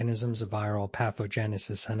studying the mechanisms of viral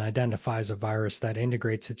pathogenesis and identifies a virus that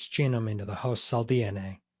integrates its genome into the host cell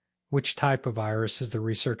DNA. Which type of virus is the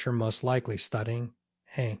researcher most likely studying?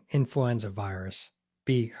 A. Influenza virus.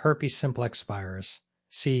 B. Herpes simplex virus.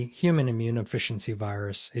 C. Human immunodeficiency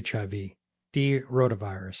virus, HIV. D.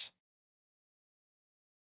 Rotavirus.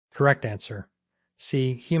 Correct answer.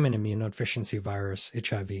 C. Human immunodeficiency virus,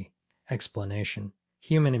 HIV. Explanation.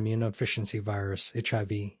 Human immunodeficiency virus,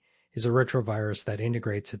 HIV, is a retrovirus that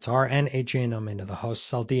integrates its RNA genome into the host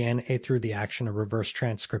cell DNA through the action of reverse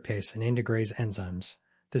transcriptase and integrase enzymes.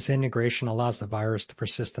 This integration allows the virus to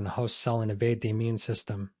persist in the host cell and evade the immune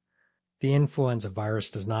system. The influenza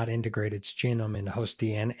virus does not integrate its genome into host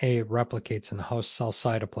DNA, it replicates in the host cell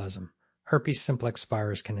cytoplasm. Herpes simplex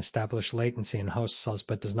virus can establish latency in host cells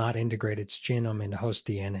but does not integrate its genome into host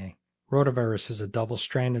DNA. Rotavirus is a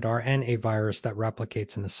double-stranded RNA virus that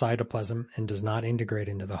replicates in the cytoplasm and does not integrate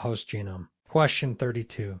into the host genome. Question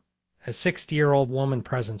 32. A 60-year-old woman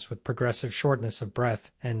presents with progressive shortness of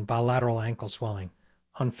breath and bilateral ankle swelling.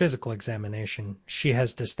 On physical examination, she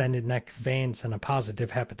has distended neck veins and a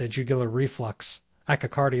positive hepatojugular reflux.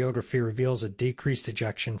 Echocardiography reveals a decreased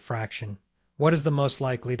ejection fraction. What is the most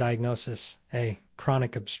likely diagnosis? A.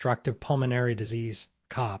 Chronic obstructive pulmonary disease,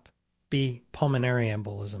 COP. B. Pulmonary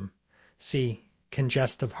embolism. C.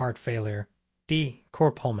 Congestive heart failure. D.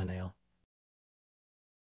 Cor pulmonale.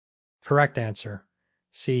 Correct answer.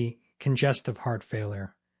 C. Congestive heart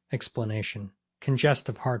failure. Explanation.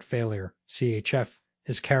 Congestive heart failure, CHF,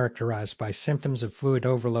 is characterized by symptoms of fluid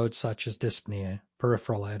overload such as dyspnea,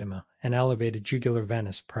 peripheral edema, and elevated jugular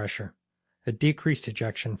venous pressure. A decreased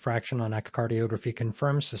ejection fraction on echocardiography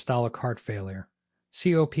confirms systolic heart failure.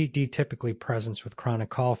 COPD typically presents with chronic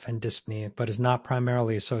cough and dyspnea but is not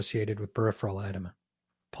primarily associated with peripheral edema.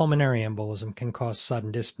 Pulmonary embolism can cause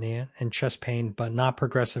sudden dyspnea and chest pain but not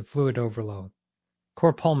progressive fluid overload.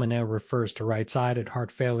 Cor pulmonale refers to right-sided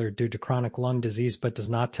heart failure due to chronic lung disease but does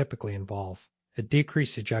not typically involve a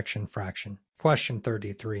decreased ejection fraction. Question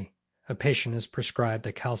 33. A patient is prescribed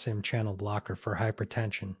a calcium channel blocker for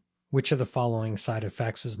hypertension. Which of the following side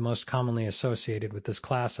effects is most commonly associated with this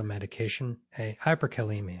class of medication? A.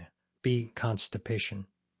 Hyperkalemia. B. Constipation.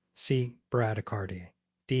 C. Bradycardia.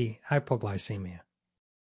 D. Hypoglycemia.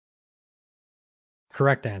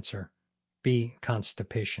 Correct answer. B.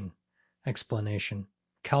 Constipation. Explanation.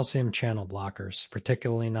 Calcium channel blockers,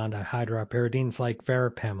 particularly non-dihydropyridines like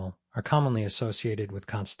verapamil, are commonly associated with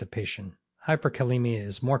constipation. Hyperkalemia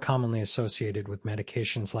is more commonly associated with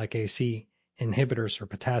medications like AC inhibitors or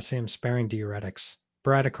potassium-sparing diuretics.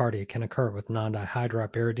 Bradycardia can occur with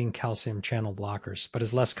non-dihydropyridine calcium channel blockers, but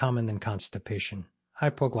is less common than constipation.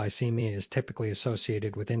 Hypoglycemia is typically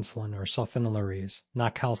associated with insulin or sulfonylureas,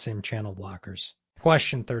 not calcium channel blockers.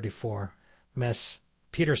 Question 34. Ms.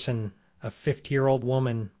 Peterson, a 50-year-old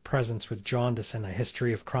woman, presents with jaundice and a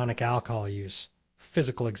history of chronic alcohol use.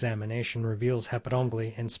 Physical examination reveals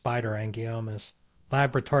hepatomegaly and spider angiomas.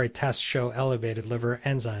 Laboratory tests show elevated liver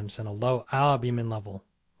enzymes and a low albumin level.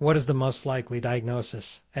 What is the most likely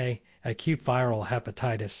diagnosis? A. Acute viral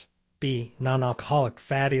hepatitis. B. Non-alcoholic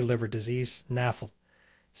fatty liver disease, NAFLD.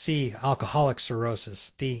 C. Alcoholic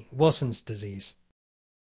cirrhosis. D. Wilson's disease.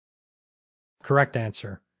 Correct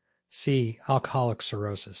answer. C. Alcoholic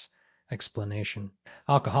cirrhosis. Explanation.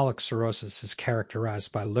 Alcoholic cirrhosis is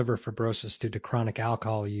characterized by liver fibrosis due to chronic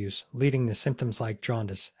alcohol use, leading to symptoms like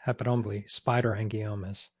jaundice, hepatomegaly, spider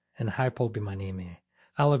angiomas, and hypolipidemia.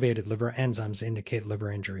 Elevated liver enzymes indicate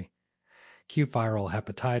liver injury. Acute viral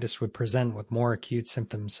hepatitis would present with more acute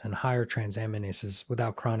symptoms and higher transaminases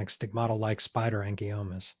without chronic stigmata-like spider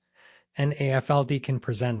angiomas. NAFLD can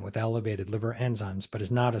present with elevated liver enzymes but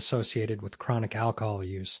is not associated with chronic alcohol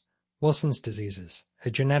use. Wilson's diseases, a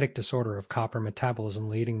genetic disorder of copper metabolism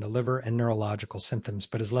leading to liver and neurological symptoms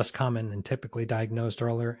but is less common and typically diagnosed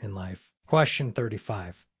earlier in life. Question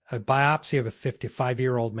 35. A biopsy of a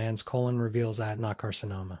 55-year-old man's colon reveals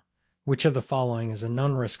adenocarcinoma. Which of the following is a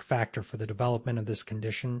known risk factor for the development of this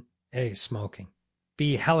condition? A. Smoking.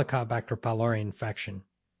 B. Helicobacter pylori infection.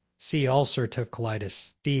 C. Ulcerative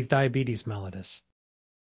colitis. D. Diabetes mellitus.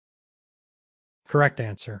 Correct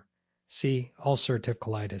answer. C. Ulcerative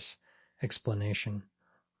colitis. Explanation.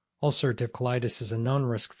 Ulcerative colitis is a known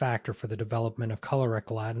risk factor for the development of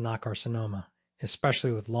colorectal adenocarcinoma,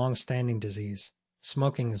 especially with long-standing disease.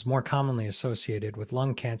 Smoking is more commonly associated with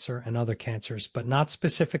lung cancer and other cancers, but not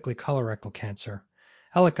specifically colorectal cancer.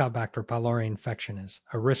 Helicobacter pylori infection is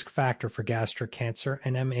a risk factor for gastric cancer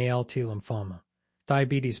and MALT lymphoma.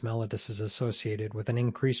 Diabetes mellitus is associated with an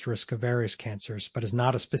increased risk of various cancers, but is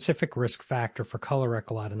not a specific risk factor for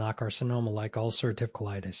colorectal adenocarcinoma like ulcerative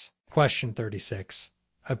colitis. Question 36.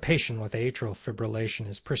 A patient with atrial fibrillation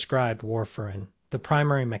is prescribed warfarin. The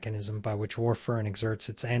primary mechanism by which warfarin exerts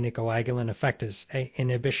its anticoagulant effect is A.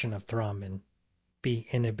 Inhibition of thrombin. B.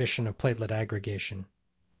 Inhibition of platelet aggregation.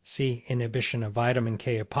 C. Inhibition of vitamin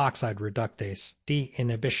K epoxide reductase. D.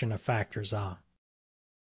 Inhibition of factors A.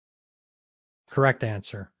 Correct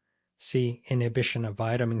answer. C. Inhibition of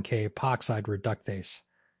vitamin K epoxide reductase.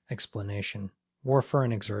 Explanation.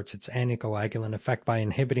 Warfarin exerts its anticoagulant effect by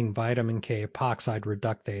inhibiting vitamin K epoxide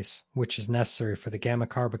reductase, which is necessary for the gamma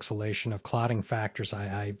carboxylation of clotting factors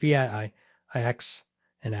II, VII, IX,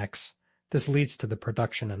 and X. This leads to the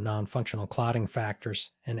production of non-functional clotting factors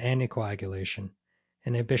and anticoagulation.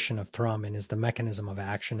 Inhibition of thrombin is the mechanism of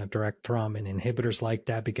action of direct thrombin inhibitors like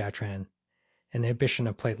dabigatran. Inhibition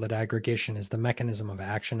of platelet aggregation is the mechanism of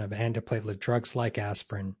action of antiplatelet drugs like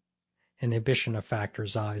aspirin. Inhibition of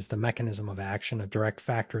factors I is the mechanism of action of direct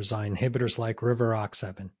factors I inhibitors like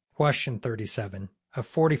rivaroxaban. Question 37. A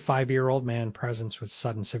 45-year-old man presents with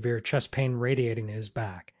sudden severe chest pain radiating to his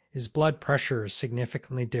back. His blood pressure is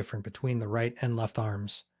significantly different between the right and left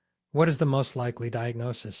arms. What is the most likely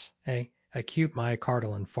diagnosis? A. Acute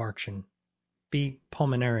myocardial infarction. B.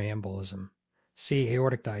 Pulmonary embolism. C.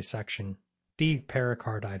 Aortic dissection. D.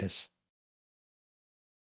 Pericarditis.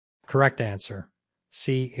 Correct answer.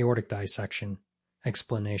 C. Aortic dissection.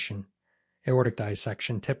 Explanation. Aortic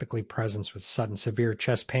dissection typically presents with sudden severe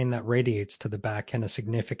chest pain that radiates to the back and a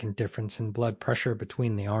significant difference in blood pressure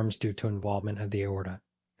between the arms due to involvement of the aorta.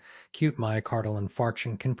 Acute myocardial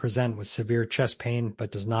infarction can present with severe chest pain but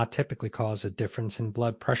does not typically cause a difference in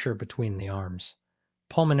blood pressure between the arms.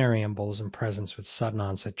 Pulmonary embolism presents with sudden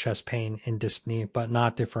onset chest pain and dyspnea but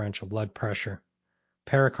not differential blood pressure.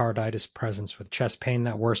 Pericarditis presents with chest pain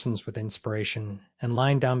that worsens with inspiration and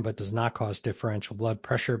lying down but does not cause differential blood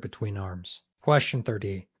pressure between arms. Question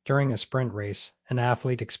 38. During a sprint race, an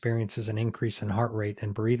athlete experiences an increase in heart rate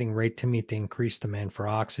and breathing rate to meet the increased demand for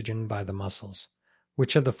oxygen by the muscles.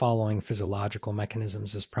 Which of the following physiological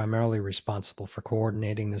mechanisms is primarily responsible for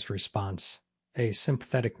coordinating this response? A.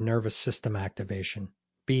 Sympathetic nervous system activation.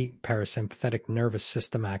 B. Parasympathetic nervous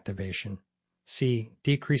system activation. C.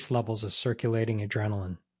 Decreased levels of circulating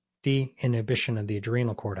adrenaline. D. Inhibition of the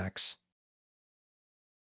adrenal cortex.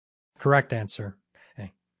 Correct answer.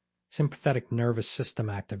 A. Sympathetic nervous system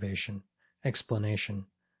activation. Explanation.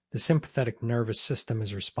 The sympathetic nervous system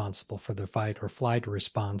is responsible for the fight or flight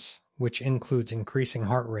response, which includes increasing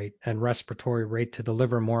heart rate and respiratory rate to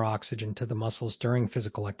deliver more oxygen to the muscles during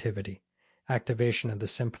physical activity. Activation of the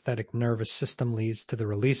sympathetic nervous system leads to the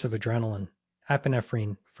release of adrenaline,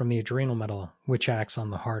 epinephrine, from the adrenal medulla, which acts on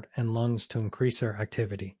the heart and lungs to increase their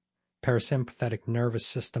activity. Parasympathetic nervous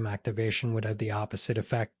system activation would have the opposite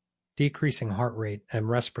effect, decreasing heart rate and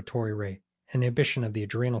respiratory rate. Inhibition of the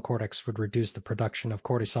adrenal cortex would reduce the production of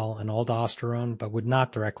cortisol and aldosterone but would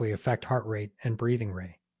not directly affect heart rate and breathing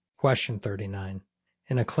rate. Question 39.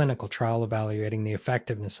 In a clinical trial evaluating the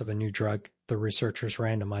effectiveness of a new drug, the researchers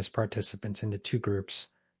randomized participants into two groups,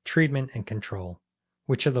 treatment and control.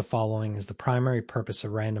 Which of the following is the primary purpose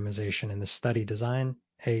of randomization in the study design?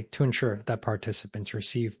 A. To ensure that participants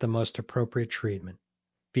receive the most appropriate treatment.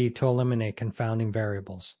 B. To eliminate confounding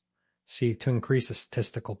variables. C. To increase the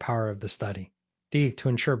statistical power of the study. D. To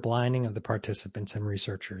ensure blinding of the participants and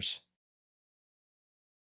researchers.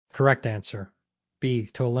 Correct answer. B.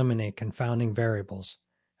 To eliminate confounding variables.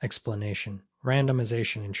 Explanation.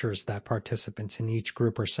 Randomization ensures that participants in each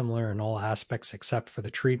group are similar in all aspects except for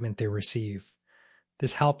the treatment they receive.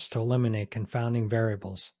 This helps to eliminate confounding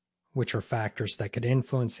variables, which are factors that could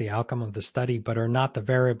influence the outcome of the study but are not the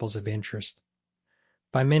variables of interest.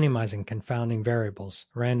 By minimizing confounding variables,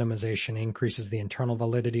 randomization increases the internal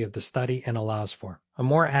validity of the study and allows for a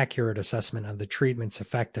more accurate assessment of the treatment's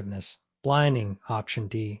effectiveness. Blinding, option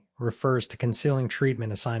D, refers to concealing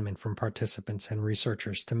treatment assignment from participants and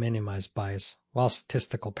researchers to minimize bias, while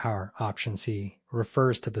statistical power, option C,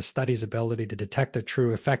 refers to the study's ability to detect a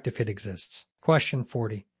true effect if it exists. Question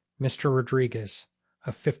 40. Mr. Rodriguez,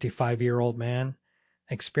 a 55-year-old man,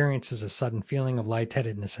 experiences a sudden feeling of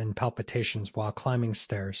lightheadedness and palpitations while climbing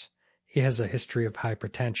stairs. He has a history of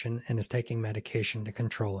hypertension and is taking medication to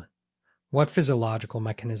control it. What physiological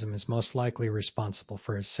mechanism is most likely responsible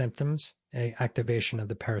for his symptoms? A. Activation of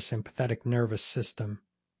the parasympathetic nervous system.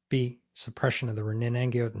 B. Suppression of the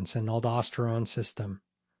renin-angiotensin and aldosterone system.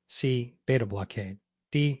 C. Beta blockade.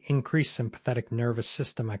 D. Increased sympathetic nervous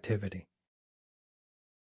system activity.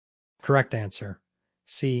 Correct answer.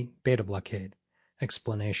 C. Beta blockade.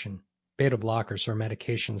 Explanation. Beta blockers are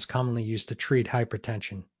medications commonly used to treat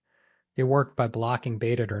hypertension. They work by blocking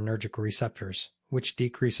beta-adrenergic receptors, which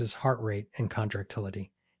decreases heart rate and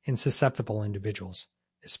contractility in susceptible individuals,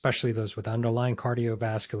 especially those with underlying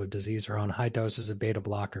cardiovascular disease or on high doses of beta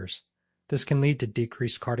blockers. This can lead to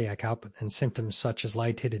decreased cardiac output and symptoms such as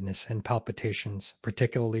lightheadedness and palpitations,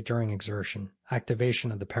 particularly during exertion.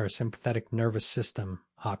 Activation of the parasympathetic nervous system,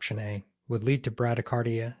 option A, would lead to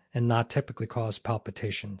bradycardia and not typically cause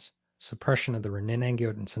palpitations. Suppression of the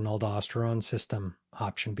renin-angiotensin and aldosterone system,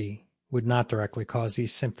 option B, would not directly cause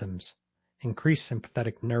these symptoms. Increased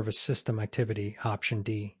sympathetic nervous system activity, option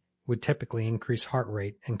D, would typically increase heart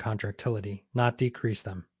rate and contractility, not decrease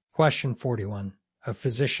them. Question 41. A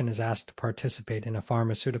physician is asked to participate in a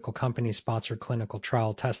pharmaceutical company-sponsored clinical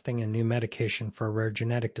trial testing a new medication for a rare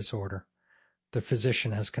genetic disorder. The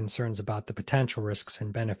physician has concerns about the potential risks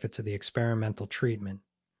and benefits of the experimental treatment.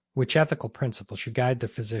 Which ethical principle should guide the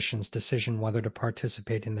physician's decision whether to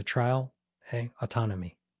participate in the trial? A.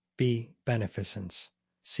 Autonomy. B. Beneficence.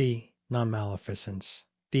 C. Non-maleficence.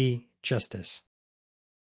 D. Justice.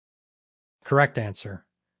 Correct answer.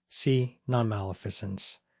 C.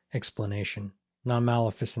 Non-maleficence. Explanation.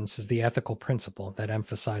 Non-maleficence is the ethical principle that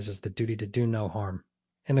emphasizes the duty to do no harm.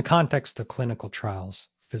 In the context of clinical trials,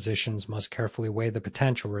 physicians must carefully weigh the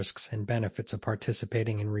potential risks and benefits of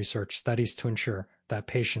participating in research studies to ensure that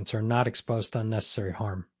patients are not exposed to unnecessary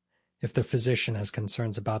harm. If the physician has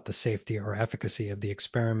concerns about the safety or efficacy of the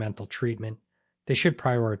experimental treatment, they should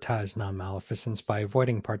prioritize non-maleficence by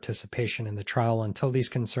avoiding participation in the trial until these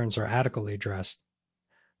concerns are adequately addressed.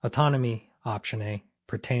 Autonomy, option A,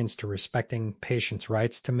 pertains to respecting patients'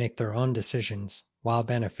 rights to make their own decisions while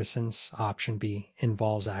beneficence, option B,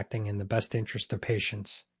 involves acting in the best interest of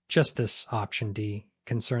patients. Justice, option D,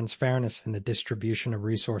 concerns fairness in the distribution of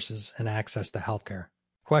resources and access to healthcare.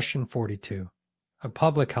 Question 42. A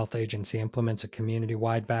public health agency implements a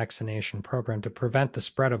community-wide vaccination program to prevent the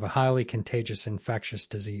spread of a highly contagious infectious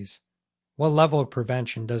disease. What level of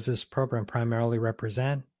prevention does this program primarily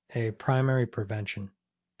represent? A. Primary prevention.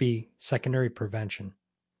 B. Secondary prevention.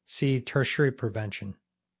 C. Tertiary prevention.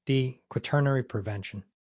 D. Quaternary prevention.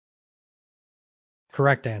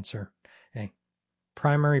 Correct answer. A.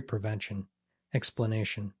 Primary prevention.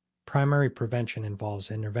 Explanation. Primary prevention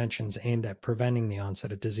involves interventions aimed at preventing the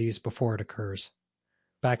onset of disease before it occurs.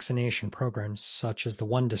 Vaccination programs, such as the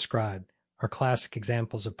one described, are classic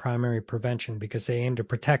examples of primary prevention because they aim to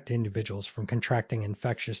protect individuals from contracting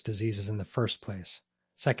infectious diseases in the first place.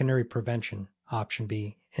 Secondary prevention, option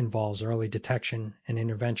B, involves early detection and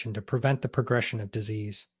intervention to prevent the progression of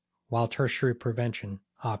disease, while tertiary prevention,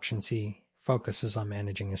 option C, focuses on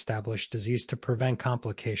managing established disease to prevent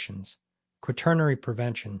complications. Quaternary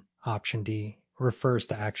prevention, option D, refers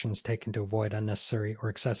to actions taken to avoid unnecessary or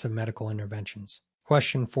excessive medical interventions.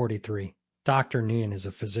 Question 43. Dr. Nguyen is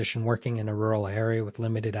a physician working in a rural area with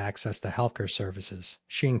limited access to healthcare services.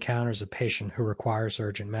 She encounters a patient who requires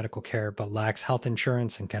urgent medical care but lacks health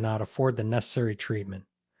insurance and cannot afford the necessary treatment.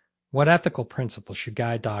 What ethical principle should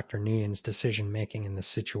guide Dr. Nguyen's decision-making in this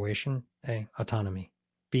situation? A. Autonomy.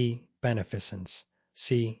 B. Beneficence.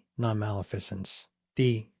 C. Non-maleficence.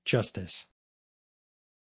 D. Justice.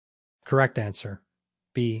 Correct answer.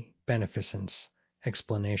 B. Beneficence.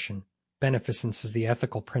 Explanation. Beneficence is the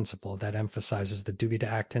ethical principle that emphasizes the duty to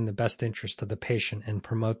act in the best interest of the patient and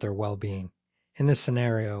promote their well-being. In this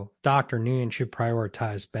scenario, Dr. Nguyen should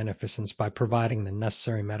prioritize beneficence by providing the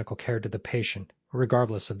necessary medical care to the patient,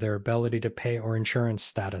 regardless of their ability to pay or insurance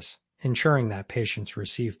status. Ensuring that patients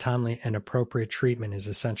receive timely and appropriate treatment is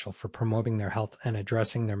essential for promoting their health and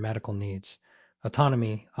addressing their medical needs.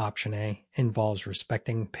 Autonomy, option A, involves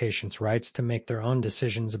respecting patients' rights to make their own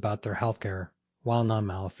decisions about their healthcare, while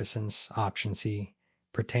non-maleficence, option C,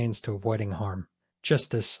 pertains to avoiding harm.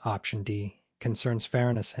 Justice, option D, concerns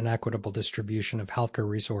fairness and equitable distribution of healthcare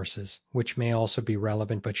resources, which may also be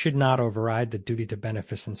relevant but should not override the duty to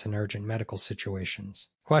beneficence in urgent medical situations.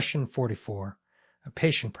 Question 44. A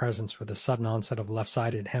patient presents with a sudden onset of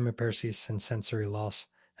left-sided hemiparesis and sensory loss.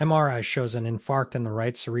 MRI shows an infarct in the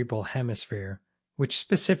right cerebral hemisphere. Which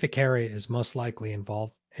specific area is most likely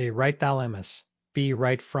involved? A. Right thalamus. B.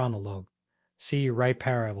 Right frontal lobe. C. Right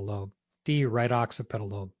parietal lobe. D. Right occipital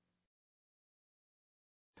lobe.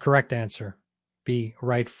 Correct answer. B.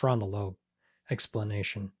 Right frontal lobe.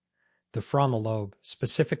 Explanation. The frontal lobe,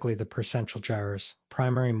 specifically the percentile gyrus,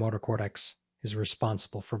 primary motor cortex, is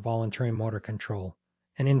responsible for voluntary motor control.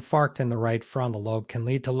 An infarct in the right frontal lobe can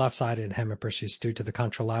lead to left-sided hemiparesis due to the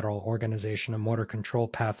contralateral organization of motor control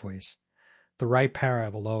pathways. The right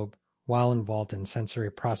parietal lobe, while involved in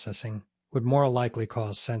sensory processing, would more likely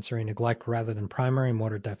cause sensory neglect rather than primary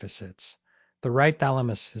motor deficits. The right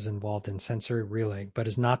thalamus is involved in sensory relay but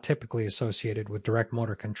is not typically associated with direct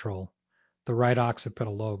motor control. The right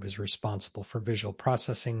occipital lobe is responsible for visual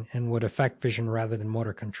processing and would affect vision rather than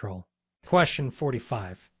motor control. Question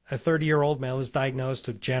 45. A 30-year-old male is diagnosed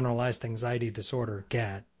with generalized anxiety disorder,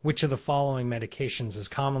 GAD. Which of the following medications is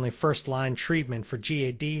commonly first-line treatment for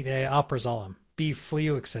GAD? A. Alprazolam. B.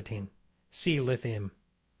 Fluoxetine. C. Lithium.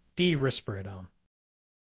 D. Risperidone.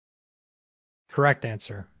 Correct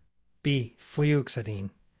answer. B. Fluoxetine.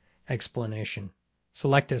 Explanation.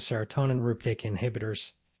 Selective serotonin reuptake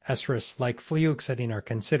inhibitors, SRIs, like fluoxetine, are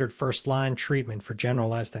considered first-line treatment for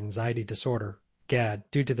generalized anxiety disorder, GAD,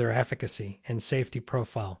 due to their efficacy and safety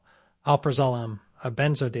profile. Alprazolam, a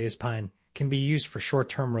benzodiazepine, can be used for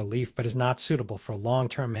short-term relief but is not suitable for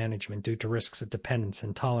long-term management due to risks of dependence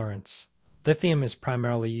and tolerance. Lithium is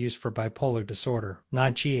primarily used for bipolar disorder,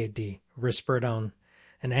 not GAD. Risperidone,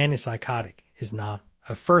 an antipsychotic, is not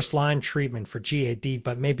a first-line treatment for GAD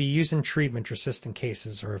but may be used in treatment-resistant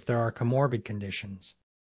cases or if there are comorbid conditions.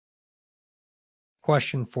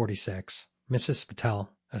 Question 46. Mrs. Patel,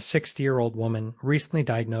 a 60-year-old woman recently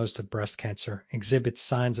diagnosed with breast cancer, exhibits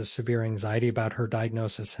signs of severe anxiety about her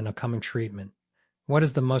diagnosis and upcoming treatment. What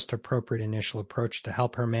is the most appropriate initial approach to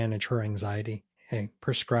help her manage her anxiety? A.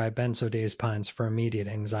 Prescribe benzodiazepines for immediate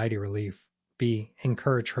anxiety relief. B.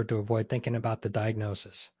 Encourage her to avoid thinking about the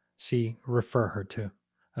diagnosis. C. Refer her to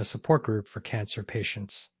a support group for cancer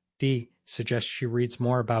patients. D. Suggest she reads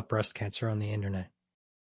more about breast cancer on the internet.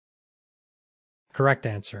 Correct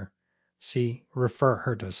answer. C. Refer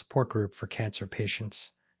her to a support group for cancer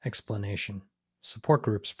patients. Explanation. Support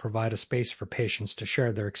groups provide a space for patients to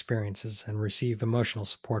share their experiences and receive emotional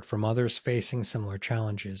support from others facing similar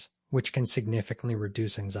challenges, which can significantly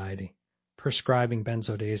reduce anxiety. Prescribing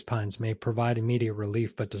benzodiazepines may provide immediate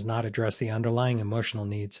relief but does not address the underlying emotional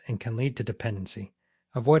needs and can lead to dependency.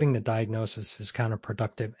 Avoiding the diagnosis is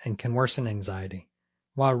counterproductive and can worsen anxiety.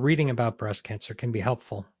 While reading about breast cancer can be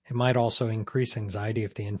helpful, it might also increase anxiety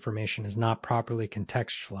if the information is not properly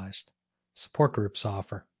contextualized. Support groups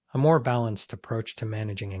offer a more balanced approach to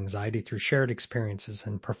managing anxiety through shared experiences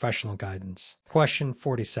and professional guidance. Question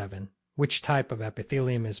 47. Which type of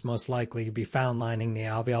epithelium is most likely to be found lining the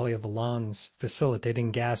alveoli of the lungs,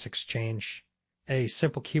 facilitating gas exchange? A.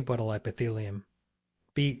 Simple cuboidal epithelium.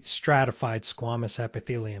 B. Stratified squamous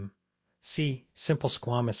epithelium. C. Simple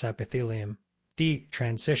squamous epithelium. D.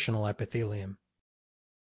 Transitional epithelium.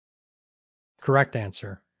 Correct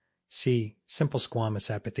answer. C. Simple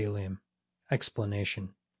squamous epithelium.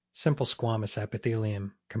 Explanation. Simple squamous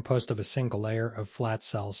epithelium, composed of a single layer of flat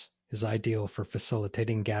cells, is ideal for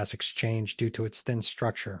facilitating gas exchange due to its thin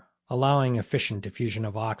structure, allowing efficient diffusion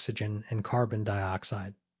of oxygen and carbon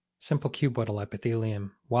dioxide. Simple cuboidal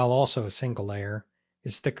epithelium, while also a single layer,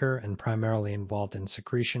 is thicker and primarily involved in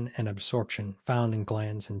secretion and absorption found in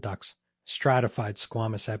glands and ducts. Stratified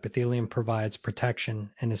squamous epithelium provides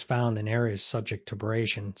protection and is found in areas subject to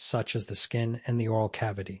abrasion, such as the skin and the oral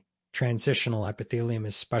cavity. Transitional epithelium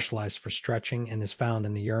is specialized for stretching and is found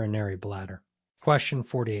in the urinary bladder. Question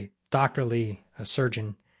 48. Dr. Lee, a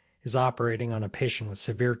surgeon, is operating on a patient with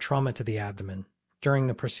severe trauma to the abdomen. During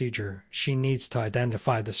the procedure, she needs to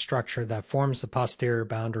identify the structure that forms the posterior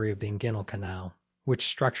boundary of the inguinal canal. Which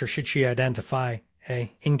structure should she identify?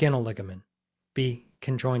 A. Inguinal ligament. B.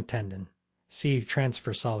 Conjoint tendon. C.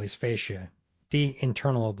 Transversalis fasciae. D.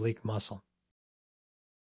 Internal oblique muscle.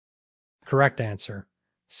 Correct answer.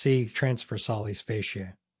 C. Transversalis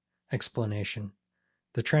fasciae. Explanation.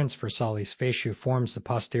 The transversalis fasciae forms the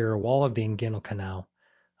posterior wall of the inguinal canal.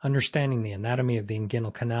 Understanding the anatomy of the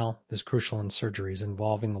inguinal canal is crucial in surgeries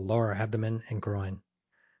involving the lower abdomen and groin.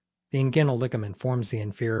 The inguinal ligament forms the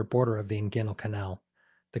inferior border of the inguinal canal.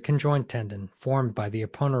 The conjoint tendon, formed by the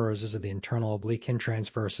aponeuroses of the internal oblique and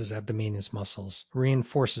transversus abdominis muscles,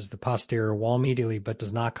 reinforces the posterior wall medially but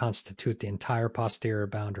does not constitute the entire posterior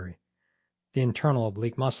boundary. The internal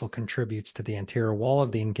oblique muscle contributes to the anterior wall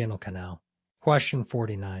of the inguinal canal. Question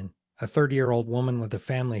 49. A 30-year-old woman with a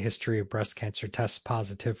family history of breast cancer tests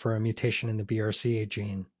positive for a mutation in the BRCA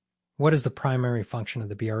gene. What is the primary function of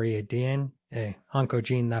the BRCA gene? A.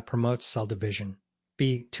 Oncogene that promotes cell division.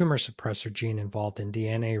 B. Tumor suppressor gene involved in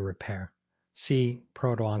DNA repair. C.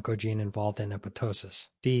 Proto-oncogene involved in apoptosis.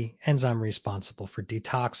 D. Enzyme responsible for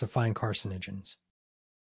detoxifying carcinogens.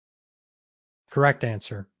 Correct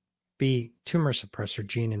answer. B. Tumor suppressor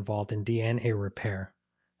gene involved in DNA repair.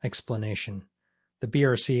 Explanation. The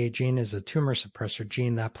BRCA gene is a tumor suppressor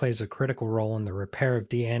gene that plays a critical role in the repair of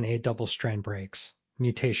DNA double-strand breaks.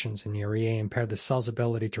 Mutations in UREA impair the cell's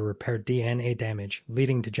ability to repair DNA damage,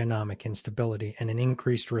 leading to genomic instability and an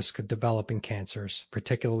increased risk of developing cancers,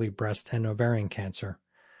 particularly breast and ovarian cancer.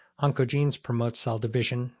 Oncogenes promote cell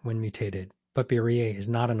division when mutated, but BRCA is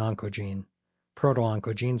not an oncogene.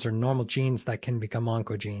 Proto-oncogenes are normal genes that can become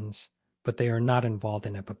oncogenes, but they are not involved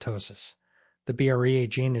in apoptosis. The BRCA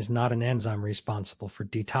gene is not an enzyme responsible for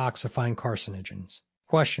detoxifying carcinogens.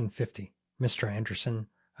 Question 50. Mr. Anderson,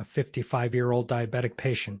 a 55-year-old diabetic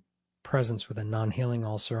patient, presents with a non-healing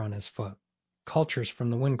ulcer on his foot. Cultures from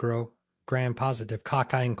the wound grow gram-positive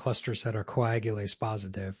cocci in clusters that are coagulase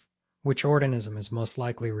positive. Which organism is most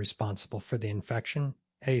likely responsible for the infection?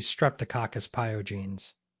 A. Streptococcus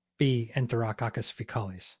pyogenes. B. Enterococcus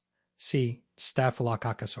faecalis. C.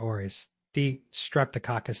 Staphylococcus aureus. D.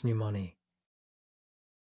 Streptococcus pneumoniae.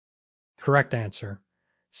 Correct answer.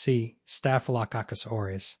 C. Staphylococcus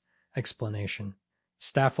aureus. Explanation.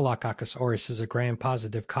 Staphylococcus aureus is a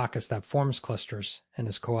gram-positive coccus that forms clusters and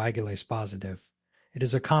is coagulase positive. It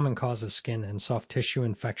is a common cause of skin and soft tissue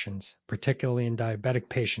infections, particularly in diabetic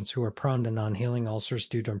patients who are prone to non-healing ulcers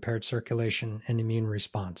due to impaired circulation and immune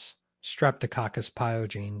response. Streptococcus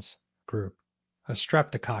pyogenes group. A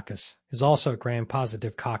streptococcus is also a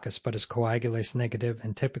gram-positive coccus but is coagulase negative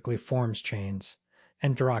and typically forms chains.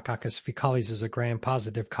 Enterococcus faecalis is a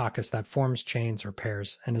gram-positive coccus that forms chains or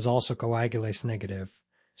pairs and is also coagulase negative.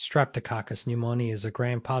 Streptococcus pneumoniae is a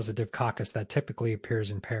gram-positive coccus that typically appears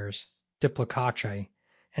in pairs, diplococci,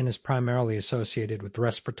 and is primarily associated with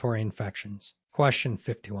respiratory infections. Question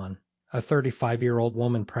 51. A 35-year-old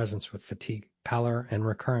woman presents with fatigue, pallor, and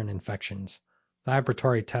recurrent infections.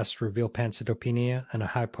 Laboratory tests reveal pancytopenia and a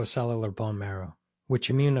hypocellular bone marrow. Which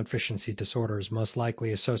immunodeficiency disorder is most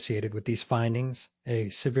likely associated with these findings? A.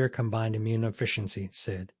 Severe combined immunodeficiency,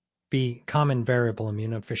 SID. B. Common variable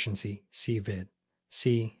immunodeficiency, CVID.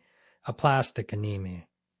 C. Aplastic anemia.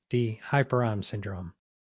 D. Hyper-IgM syndrome.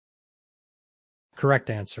 Correct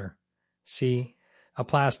answer. C.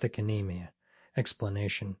 Aplastic anemia.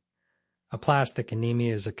 Explanation. Aplastic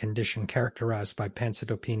anemia is a condition characterized by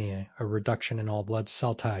pancytopenia, a reduction in all blood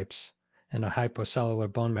cell types, and a hypocellular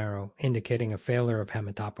bone marrow, indicating a failure of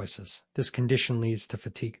hematopoiesis. This condition leads to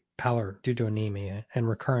fatigue, pallor due to anemia, and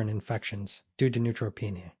recurrent infections due to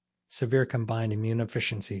neutropenia. Severe combined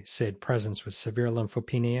immunodeficiency, SID, presents with severe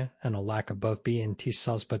lymphopenia and a lack of both B and T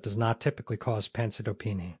cells but does not typically cause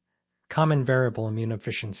pancytopenia. Common variable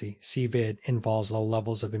immunodeficiency, CVID, involves low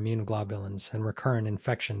levels of immunoglobulins and recurrent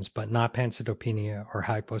infections but not pancytopenia or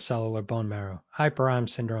hypocellular bone marrow. Hyper-IgM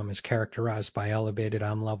syndrome is characterized by elevated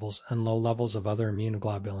IgM levels and low levels of other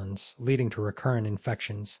immunoglobulins, leading to recurrent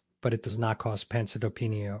infections, but it does not cause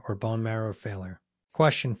pancytopenia or bone marrow failure.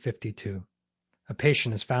 Question 52. A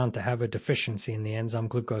patient is found to have a deficiency in the enzyme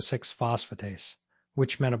glucose-6-phosphatase.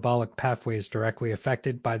 Which metabolic pathway is directly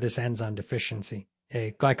affected by this enzyme deficiency?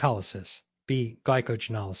 A. Glycolysis. B.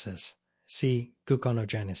 Glycogenolysis. C.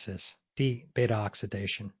 Gluconeogenesis. D. Beta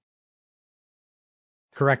oxidation.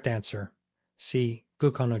 Correct answer. C.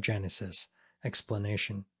 Gluconeogenesis.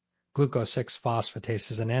 Explanation.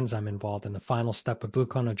 Glucose-6-phosphatase is an enzyme involved in the final step of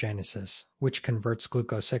gluconeogenesis, which converts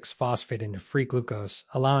glucose-6-phosphate into free glucose,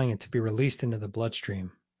 allowing it to be released into the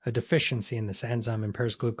bloodstream. A deficiency in this enzyme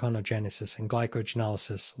impairs gluconeogenesis and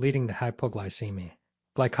glycogenolysis, leading to hypoglycemia.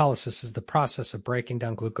 Glycolysis is the process of breaking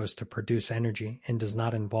down glucose to produce energy and does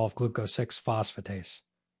not involve glucose-6-phosphatase.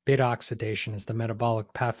 Beta oxidation is the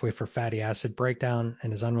metabolic pathway for fatty acid breakdown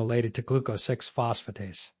and is unrelated to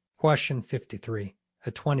glucose-6-phosphatase. Question 53.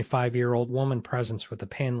 A 25-year-old woman presents with a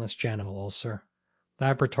painless genital ulcer.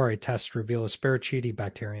 Laboratory tests reveal a Spirichidi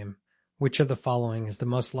bacterium. Which of the following is the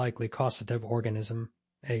most likely causative organism?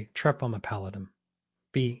 A. Treponema pallidum.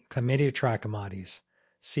 B. Chlamydia trachomatis.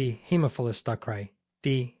 C. Haemophilus ducreyi.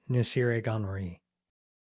 D. Neisseria gonorrhoeae.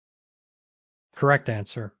 Correct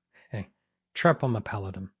answer. A. Treponema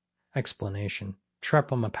pallidum. Explanation.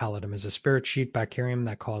 Treponema pallidum is a spirochete bacterium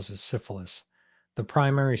that causes syphilis. The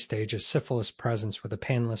primary stage is syphilis presents with a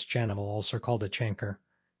painless genital ulcer called a chancre.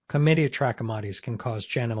 Chlamydia trachomatis can cause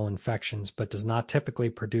genital infections but does not typically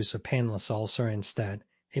produce a painless ulcer. Instead,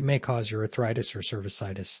 it may cause urethritis or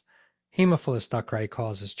cervicitis. Haemophilus ducreyi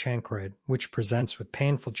causes chancroid, which presents with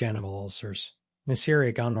painful genital ulcers.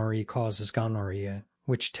 Neisseria gonorrhoeae causes gonorrhea,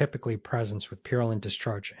 which typically presents with purulent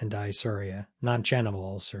discharge and dysuria, not genital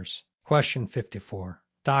ulcers. Question 54.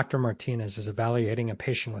 Dr. Martinez is evaluating a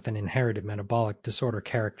patient with an inherited metabolic disorder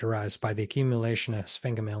characterized by the accumulation of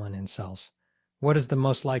sphingomyelin cells. What is the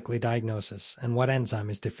most likely diagnosis, and what enzyme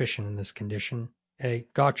is deficient in this condition? A.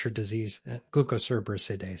 Gaucher disease,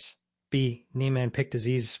 glucocerebrosidase. B. Niemann-Pick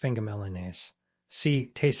disease, sphingomyelinase. C.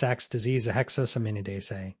 Tay-Sachs disease,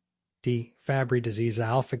 hexosaminidase A. D. Fabry disease,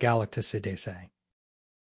 alpha-galactosidase.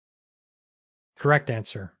 Correct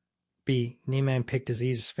answer. B. Niemann-Pick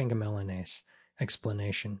disease, sphingomyelinase.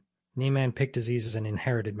 Explanation. Niemann-Pick disease is an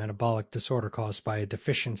inherited metabolic disorder caused by a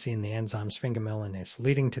deficiency in the enzyme sphingomyelinase,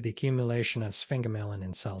 leading to the accumulation of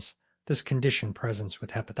sphingomyelin cells. This condition presents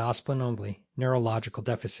with hepatosplenomegaly, neurological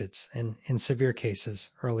deficits, and, in severe cases,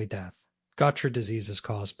 early death. Gaucher disease is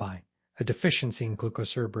caused by a deficiency in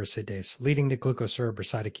glucocerebrosidase, leading to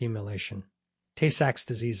glucocerebroside accumulation. Tay-Sachs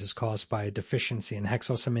disease is caused by a deficiency in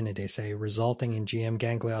hexosaminidase A, resulting in GM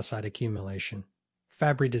ganglioside accumulation.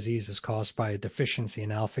 Fabry disease is caused by a deficiency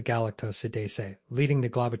in alpha-galactosidase A, leading to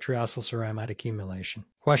globotriaosylceramide accumulation.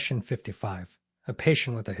 Question 55. A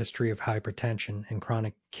patient with a history of hypertension and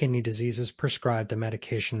chronic kidney disease is prescribed a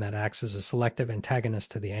medication that acts as a selective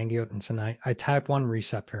antagonist to the angiotensin I type 1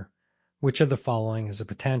 receptor. Which of the following is a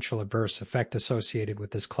potential adverse effect associated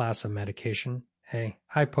with this class of medication? A.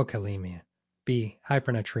 Hypokalemia. B.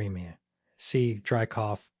 Hypernatremia. C. Dry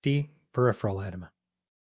cough. D. Peripheral edema.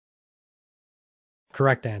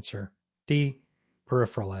 Correct answer. D.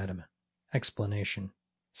 Peripheral edema. Explanation.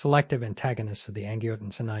 Selective antagonists of the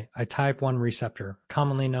angiotensin I type 1 receptor,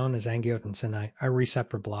 commonly known as angiotensin I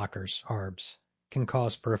receptor blockers, ARBs, can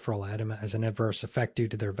cause peripheral edema as an adverse effect due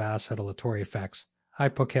to their vasodilatory effects.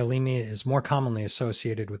 Hypokalemia is more commonly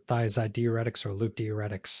associated with thiazide diuretics or loop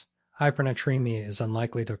diuretics. Hypernatremia is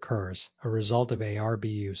unlikely to occur as a result of ARB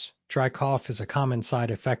use. Dry cough is a common side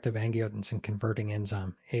effect of angiotensin-converting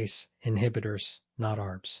enzyme, ACE, inhibitors, not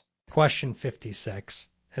ARBs. Question 56.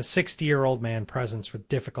 A 60-year-old man presents with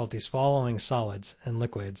difficulty swallowing solids and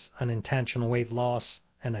liquids, unintentional weight loss,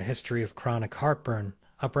 and a history of chronic heartburn,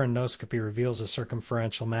 Upper endoscopy reveals a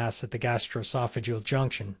circumferential mass at the gastroesophageal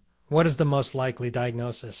junction. What is the most likely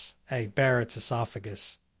diagnosis? A. Barrett's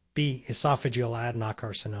esophagus. B. Esophageal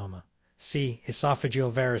adenocarcinoma. C.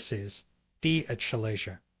 Esophageal varices. D.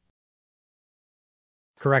 Achalasia.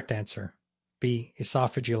 Correct answer. B.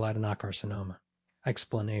 Esophageal adenocarcinoma.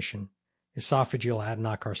 Explanation. Esophageal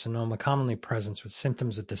adenocarcinoma commonly presents with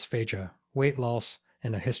symptoms of dysphagia, weight loss,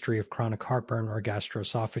 and a history of chronic heartburn or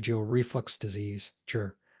gastroesophageal reflux disease,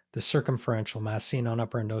 GER. The circumferential mass seen on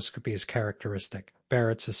upper endoscopy is characteristic.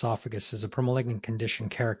 Barrett's esophagus is a premalignant condition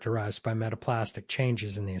characterized by metaplastic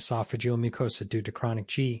changes in the esophageal mucosa due to chronic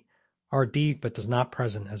GERD but does not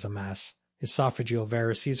present as a mass. Esophageal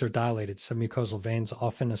varices are dilated submucosal veins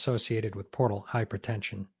often associated with portal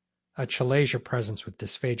hypertension. Achalasia presents with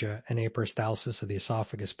dysphagia and aperistalsis of the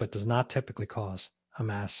esophagus but does not typically cause a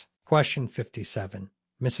mass. Question 57.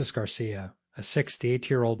 Mrs. Garcia, a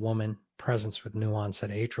 68-year-old woman, presents with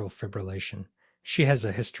new-onset atrial fibrillation. She has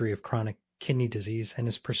a history of chronic kidney disease and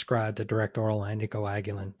is prescribed a direct oral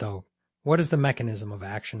anticoagulant, DOAC. What is the mechanism of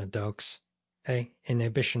action of DOACs? A.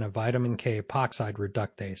 Inhibition of vitamin K epoxide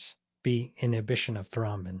reductase. B. Inhibition of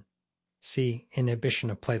thrombin. C. Inhibition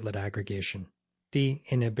of platelet aggregation. D.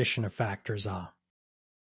 Inhibition of factors A.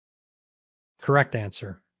 Correct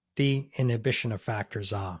answer. D. Inhibition of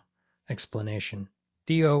factors A. Explanation.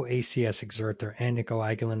 DOACs exert their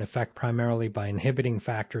anticoagulant effect primarily by inhibiting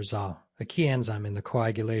factors A, a key enzyme in the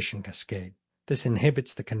coagulation cascade. This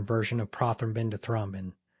inhibits the conversion of prothrombin to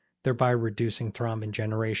thrombin, thereby reducing thrombin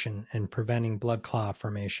generation and preventing blood clot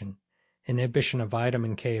formation. Inhibition of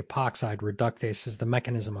vitamin K epoxide reductase is the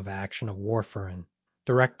mechanism of action of warfarin.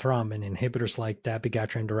 Direct thrombin inhibitors like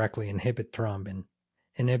dabigatran directly inhibit thrombin.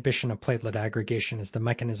 Inhibition of platelet aggregation is the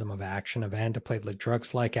mechanism of action of antiplatelet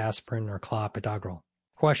drugs like aspirin or clopidogrel.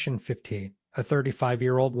 Question 58. A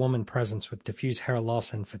 35-year-old woman presents with diffuse hair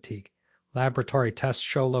loss and fatigue. Laboratory tests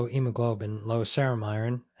show low hemoglobin, low serum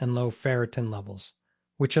iron, and low ferritin levels.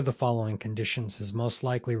 Which of the following conditions is most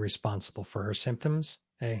likely responsible for her symptoms?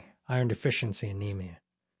 A. Iron deficiency anemia.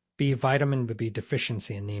 B. Vitamin B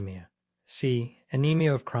deficiency anemia. C.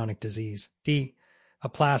 Anemia of chronic disease. D.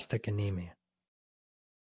 Aplastic anemia.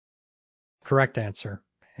 Correct answer.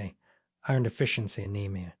 A. Iron deficiency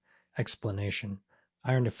anemia. Explanation.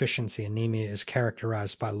 Iron deficiency anemia is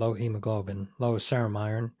characterized by low hemoglobin, low serum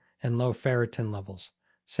iron, and low ferritin levels.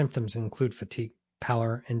 Symptoms include fatigue,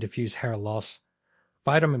 pallor, and diffuse hair loss.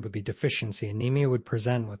 Vitamin B deficiency anemia would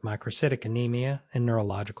present with microcytic anemia and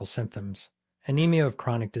neurological symptoms. Anemia of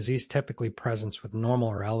chronic disease typically presents with normal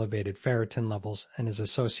or elevated ferritin levels and is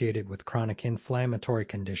associated with chronic inflammatory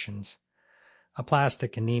conditions.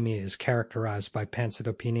 Aplastic anemia is characterized by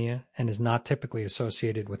pancytopenia and is not typically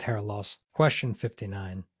associated with hair loss. Question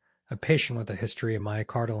 59. A patient with a history of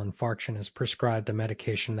myocardial infarction is prescribed a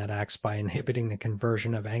medication that acts by inhibiting the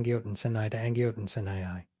conversion of angiotensin I to angiotensin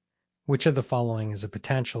II. Which of the following is a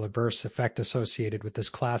potential adverse effect associated with this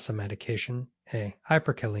class of medication? A.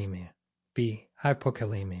 Hyperkalemia. B.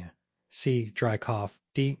 Hypokalemia. C. Dry cough.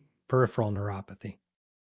 D. Peripheral neuropathy.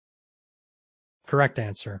 Correct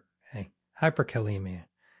answer. A. Hyperkalemia.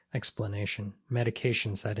 Explanation.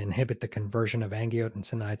 Medications that inhibit the conversion of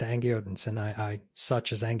angiotensin I to angiotensin II,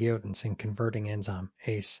 such as angiotensin-converting enzyme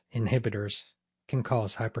ACE inhibitors, can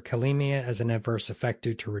cause hyperkalemia as an adverse effect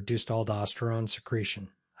due to reduced aldosterone secretion.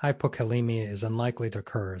 Hypokalemia is unlikely to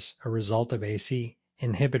occur as a result of ACE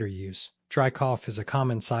inhibitor use. Dry cough is a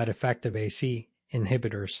common side effect of ACE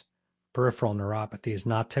inhibitors. Peripheral neuropathy is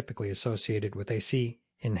not typically associated with ACE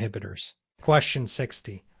inhibitors. Question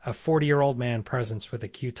 60. A 40-year-old man presents with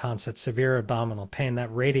acute onset severe abdominal pain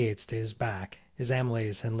that radiates to his back. His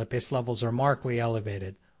amylase and lipase levels are markedly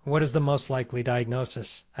elevated. What is the most likely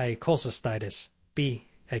diagnosis? A. Cholecystitis. B.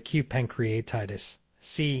 Acute pancreatitis.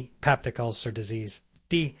 C. Peptic ulcer disease.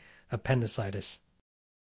 D. Appendicitis.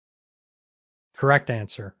 Correct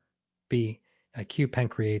answer. B. Acute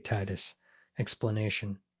pancreatitis.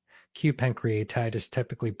 Explanation. Acute pancreatitis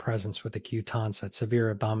typically presents with acute onset severe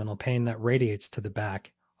abdominal pain that radiates to the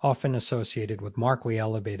back, often associated with markedly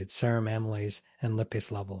elevated serum amylase and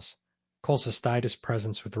lipase levels. Cholecystitis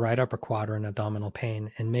presents with right upper quadrant abdominal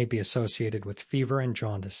pain and may be associated with fever and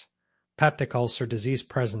jaundice. Peptic ulcer disease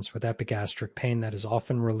presents with epigastric pain that is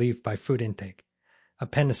often relieved by food intake.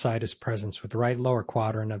 Appendicitis presents with right lower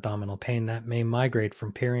quadrant abdominal pain that may migrate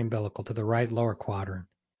from periumbilical to the right lower quadrant.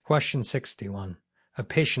 Question 61. A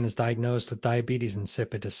patient is diagnosed with diabetes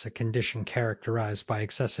insipidus, a condition characterized by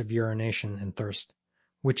excessive urination and thirst.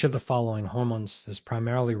 Which of the following hormones is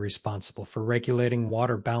primarily responsible for regulating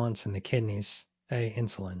water balance in the kidneys? A.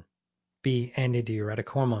 Insulin. B. Antidiuretic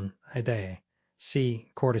hormone, IDA.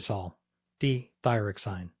 C. Cortisol. D.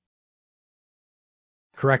 Thyroxine.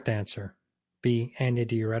 Correct answer. B.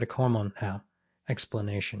 Antidiuretic hormone A.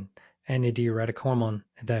 Explanation. Antidiuretic hormone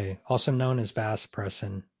A, also known as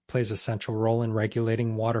vasopressin, plays a central role in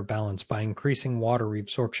regulating water balance by increasing water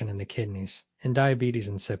reabsorption in the kidneys. In diabetes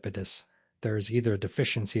insipidus, there is either a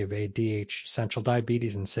deficiency of ADH, central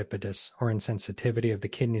diabetes insipidus, or insensitivity of the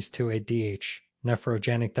kidneys to ADH,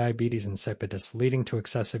 nephrogenic diabetes insipidus, leading to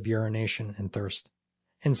excessive urination and thirst.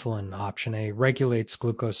 Insulin, option A, regulates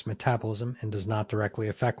glucose metabolism and does not directly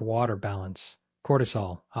affect water balance.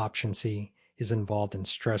 Cortisol, option C, is involved in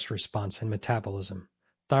stress response and metabolism.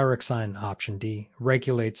 Thyroxine, option D,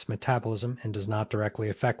 regulates metabolism and does not directly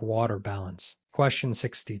affect water balance. Question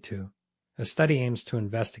 62. A study aims to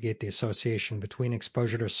investigate the association between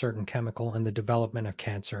exposure to a certain chemical and the development of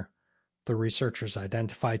cancer. The researchers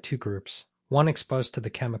identified two groups, one exposed to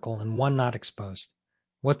the chemical and one not exposed.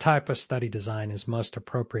 What type of study design is most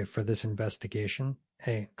appropriate for this investigation?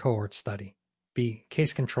 A. Cohort study. B.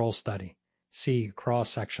 Case control study. C.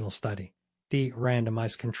 Cross-sectional study. D.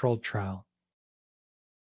 Randomized controlled trial.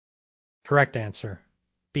 Correct answer.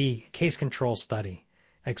 B. Case control study.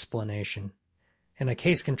 Explanation. In a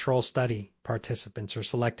case control study, participants are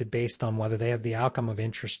selected based on whether they have the outcome of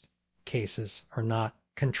interest cases or not,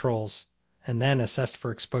 controls, and then assessed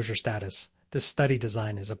for exposure status. This study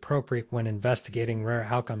design is appropriate when investigating rare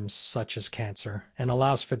outcomes such as cancer and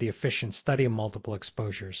allows for the efficient study of multiple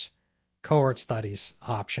exposures. Cohort studies,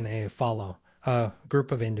 option A, follow a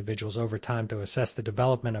group of individuals over time to assess the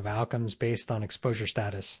development of outcomes based on exposure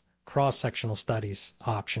status. Cross-sectional studies,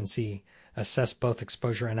 option C, assess both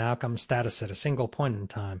exposure and outcome status at a single point in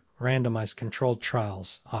time. Randomized controlled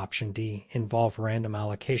trials, option D, involve random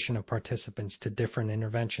allocation of participants to different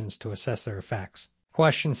interventions to assess their effects.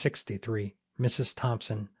 Question 63. Mrs.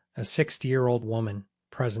 Thompson, a 60-year-old woman,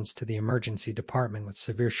 presents to the emergency department with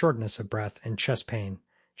severe shortness of breath and chest pain.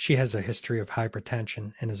 She has a history of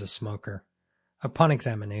hypertension and is a smoker. Upon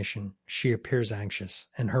examination, she appears anxious,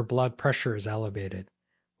 and her blood pressure is elevated.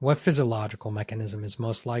 What physiological mechanism is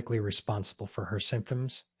most likely responsible for her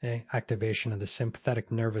symptoms? A. Activation of the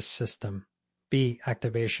sympathetic nervous system. B.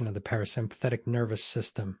 Activation of the parasympathetic nervous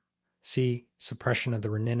system. C. Suppression of the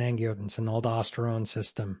renin-angiotensin and aldosterone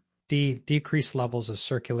system. D. Decreased levels of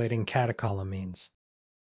circulating catecholamines.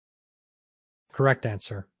 Correct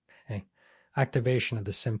answer. A. Activation of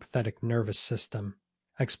the sympathetic nervous system.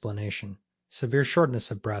 Explanation. Severe shortness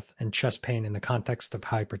of breath and chest pain in the context of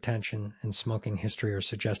hypertension and smoking history are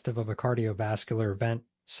suggestive of a cardiovascular event,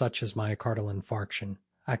 such as myocardial infarction.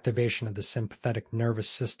 Activation of the sympathetic nervous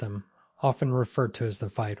system, often referred to as the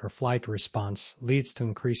fight or flight response, leads to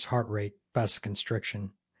increased heart rate,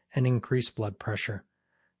 vasoconstriction, and increased blood pressure.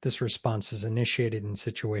 This response is initiated in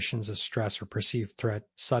situations of stress or perceived threat,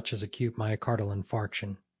 such as acute myocardial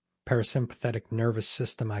infarction. Parasympathetic nervous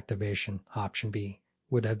system activation, option B,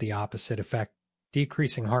 would have the opposite effect,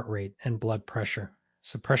 decreasing heart rate and blood pressure.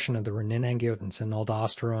 Suppression of the renin-angiotensin and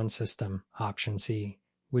aldosterone system, option C,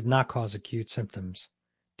 would not cause acute symptoms.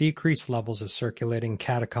 Decreased levels of circulating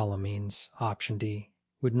catecholamines, option D,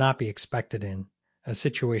 would not be expected in a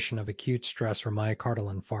situation of acute stress or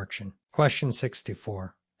myocardial infarction. Question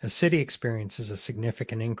 64. A city experiences a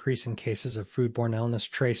significant increase in cases of foodborne illness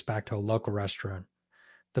traced back to a local restaurant.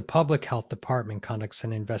 The Public Health Department conducts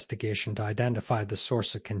an investigation to identify the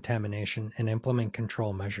source of contamination and implement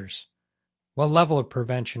control measures. What level of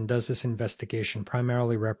prevention does this investigation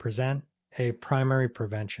primarily represent? A. Primary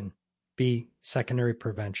prevention. B. Secondary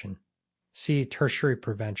prevention. C. Tertiary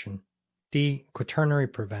prevention. D. Quaternary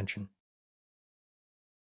prevention.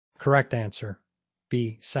 Correct answer.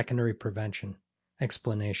 B. Secondary prevention.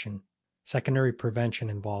 Explanation. Secondary prevention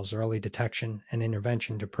involves early detection and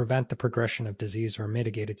intervention to prevent the progression of disease or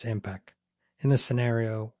mitigate its impact. In this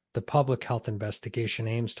scenario, the public health investigation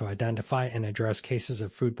aims to identify and address cases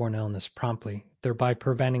of foodborne illness promptly, thereby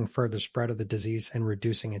preventing further spread of the disease and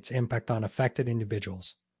reducing its impact on affected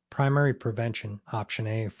individuals. Primary prevention, option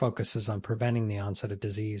A, focuses on preventing the onset of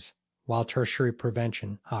disease, while tertiary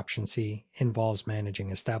prevention, option C, involves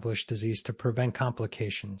managing established disease to prevent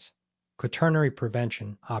complications. Quaternary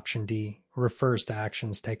prevention, option D, refers to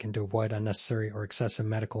actions taken to avoid unnecessary or excessive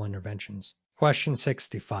medical interventions. Question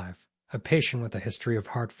 65. A patient with a history of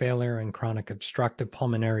heart failure and chronic obstructive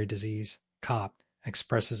pulmonary disease, COPD,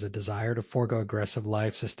 expresses a desire to forego aggressive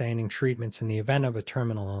life-sustaining treatments in the event of a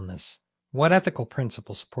terminal illness. What ethical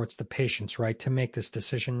principle supports the patient's right to make this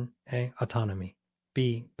decision? A. Autonomy.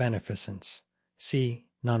 B. Beneficence. C.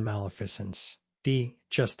 Non-maleficence. D.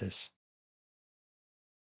 Justice.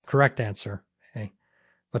 Correct answer. A.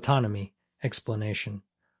 Autonomy. Explanation.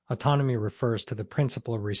 Autonomy refers to the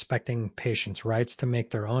principle of respecting patients' rights to make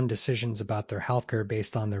their own decisions about their healthcare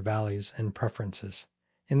based on their values and preferences.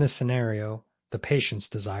 In this scenario, the patient's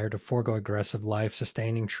desire to forego aggressive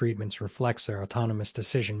life-sustaining treatments reflects their autonomous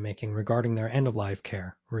decision-making regarding their end-of-life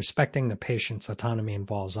care. Respecting the patient's autonomy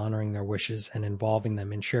involves honoring their wishes and involving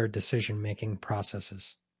them in shared decision-making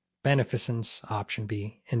processes. Beneficence, option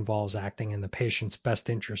B, involves acting in the patient's best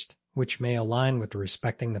interest, which may align with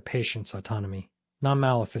respecting the patient's autonomy.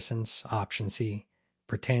 Non-maleficence, option C,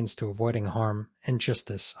 pertains to avoiding harm, and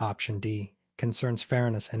justice, option D, concerns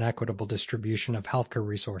fairness and equitable distribution of healthcare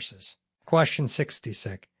resources. Question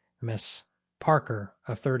 66. Miss Parker,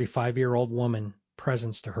 a 35-year-old woman,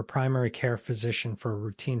 presents to her primary care physician for a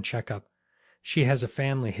routine checkup. She has a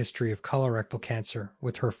family history of colorectal cancer,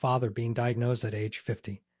 with her father being diagnosed at age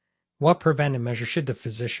 50. What preventive measure should the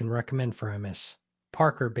physician recommend for Miss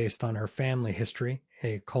Parker based on her family history?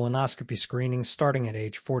 A. Colonoscopy screening starting at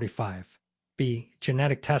age 45. B.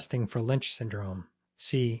 Genetic testing for Lynch syndrome.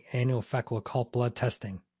 C. Annual fecal occult blood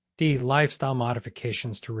testing. D. Lifestyle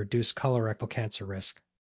modifications to reduce colorectal cancer risk.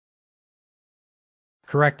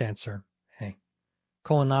 Correct answer. A.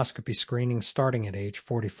 Colonoscopy screening starting at age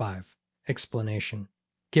 45. Explanation.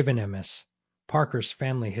 Given Ms. Parker's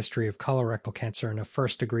family history of colorectal cancer in a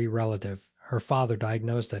first-degree relative, her father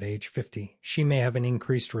diagnosed at age 50, she may have an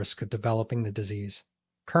increased risk of developing the disease.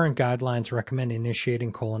 Current guidelines recommend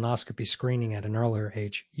initiating colonoscopy screening at an earlier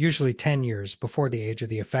age, usually 10 years before the age of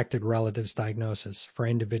the affected relative's diagnosis, for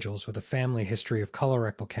individuals with a family history of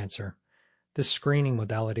colorectal cancer. This screening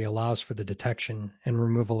modality allows for the detection and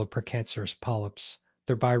removal of precancerous polyps,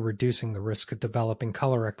 thereby reducing the risk of developing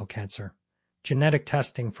colorectal cancer. Genetic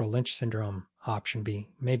testing for Lynch syndrome, option B,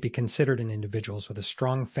 may be considered in individuals with a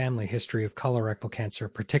strong family history of colorectal cancer,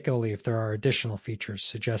 particularly if there are additional features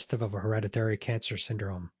suggestive of a hereditary cancer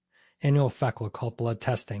syndrome. Annual fecal occult blood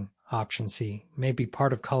testing, option C, may be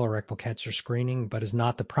part of colorectal cancer screening but is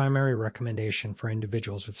not the primary recommendation for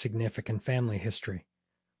individuals with significant family history.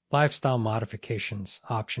 Lifestyle modifications,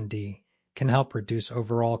 option D, can help reduce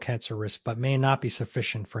overall cancer risk but may not be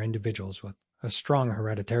sufficient for individuals with a strong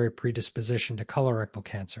hereditary predisposition to colorectal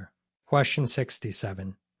cancer. Question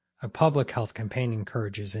 67. A public health campaign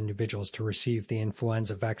encourages individuals to receive the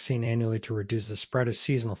influenza vaccine annually to reduce the spread of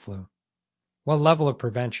seasonal flu. What level of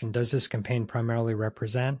prevention does this campaign primarily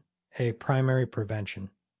represent? A. Primary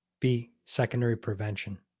prevention. B. Secondary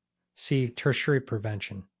prevention. C. Tertiary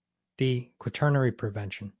prevention. D. Quaternary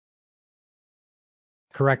prevention.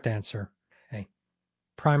 Correct answer. A.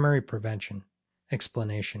 Primary prevention.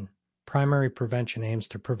 Explanation. Primary prevention aims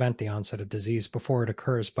to prevent the onset of disease before it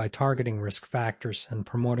occurs by targeting risk factors and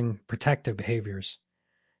promoting protective behaviors.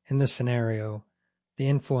 In this scenario, the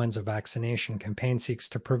influenza vaccination campaign seeks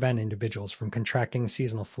to prevent individuals from contracting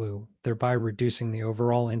seasonal flu, thereby reducing the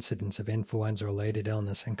overall incidence of influenza-related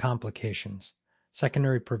illness and complications.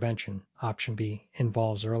 Secondary prevention, option B,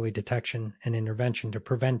 involves early detection and intervention to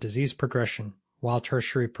prevent disease progression, while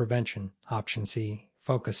tertiary prevention, option C,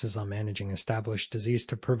 focuses on managing established disease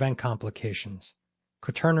to prevent complications.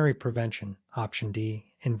 Quaternary prevention, option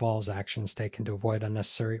D, involves actions taken to avoid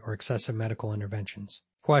unnecessary or excessive medical interventions.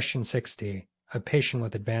 Question 68. A patient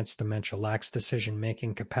with advanced dementia lacks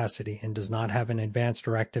decision-making capacity and does not have an advance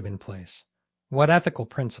directive in place. What ethical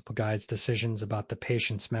principle guides decisions about the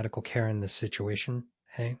patient's medical care in this situation?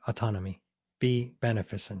 A. Autonomy. B.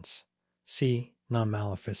 Beneficence. C.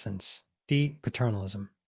 Non-maleficence. D. Paternalism.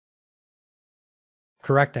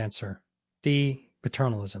 Correct answer. D.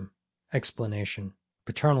 Paternalism. Explanation.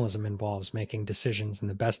 Paternalism involves making decisions in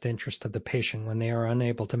the best interest of the patient when they are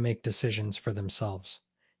unable to make decisions for themselves.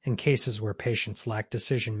 In cases where patients lack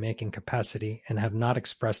decision-making capacity and have not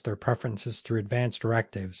expressed their preferences through advance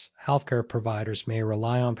directives, healthcare providers may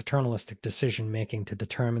rely on paternalistic decision-making to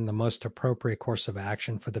determine the most appropriate course of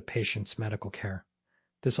action for the patient's medical care.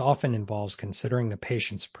 This often involves considering the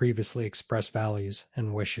patient's previously expressed values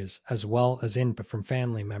and wishes, as well as input from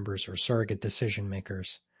family members or surrogate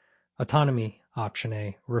decision-makers. Autonomy, option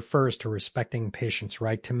A, refers to respecting patients'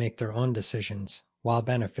 right to make their own decisions, while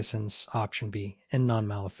beneficence, option B, and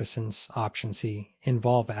non-maleficence, option C,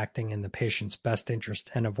 involve acting in the patient's best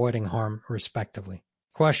interest and avoiding harm, respectively.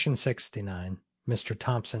 Question 69. Mr.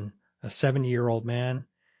 Thompson, a 70-year-old man,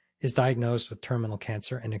 is diagnosed with terminal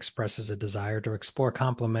cancer and expresses a desire to explore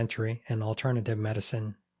complementary and alternative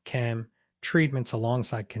medicine, CAM, treatments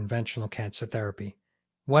alongside conventional cancer therapy.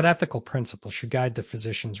 What ethical principle should guide the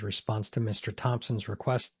physician's response to Mr. Thompson's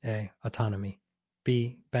request? A. Autonomy.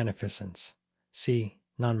 B. Beneficence. C.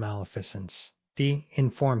 Non-maleficence. D.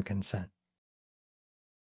 Informed consent.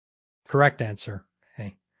 Correct answer.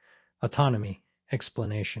 A. Autonomy.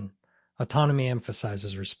 Explanation. Autonomy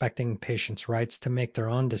emphasizes respecting patients' rights to make their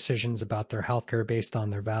own decisions about their healthcare based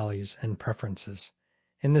on their values and preferences.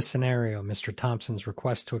 In this scenario, Mr. Thompson's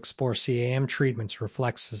request to explore CAM treatments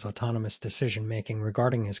reflects his autonomous decision-making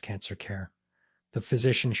regarding his cancer care. The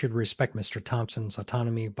physician should respect Mr. Thompson's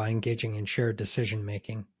autonomy by engaging in shared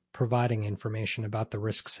decision-making, providing information about the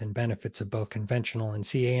risks and benefits of both conventional and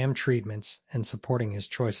CAM treatments, and supporting his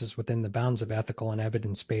choices within the bounds of ethical and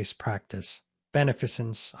evidence-based practice.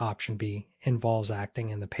 Beneficence, option B, involves acting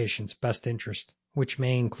in the patient's best interest, which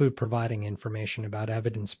may include providing information about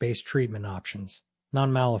evidence-based treatment options.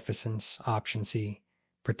 Non-maleficence, option C,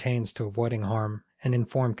 pertains to avoiding harm, and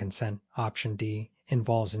informed consent, option D,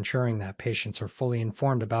 involves ensuring that patients are fully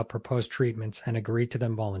informed about proposed treatments and agree to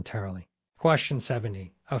them voluntarily. Question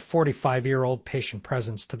 70. A 45-year-old patient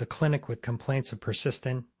presents to the clinic with complaints of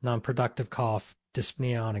persistent, non-productive cough,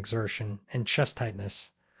 dyspnea on exertion, and chest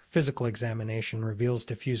tightness. Physical examination reveals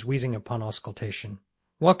diffuse wheezing upon auscultation.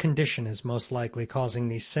 What condition is most likely causing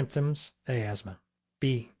these symptoms? A. Asthma.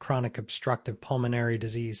 B. Chronic obstructive pulmonary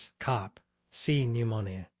disease, COP. C.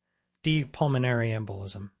 Pneumonia. D. Pulmonary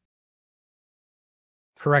embolism.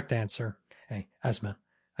 Correct answer. A. Asthma.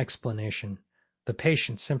 Explanation. The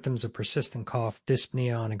patient's symptoms of persistent cough,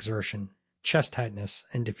 dyspnea on exertion, chest tightness,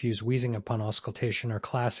 and diffuse wheezing upon auscultation are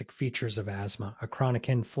classic features of asthma, a chronic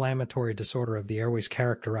inflammatory disorder of the airways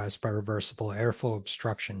characterized by reversible airflow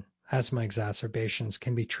obstruction. Asthma exacerbations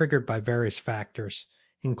can be triggered by various factors,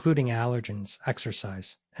 including allergens,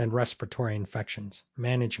 exercise, and respiratory infections.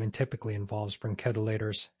 Management typically involves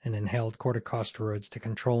bronchodilators and inhaled corticosteroids to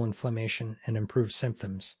control inflammation and improve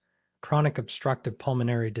symptoms. Chronic obstructive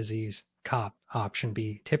pulmonary disease, COP, option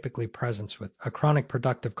B, typically presents with a chronic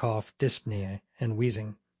productive cough, dyspnea, and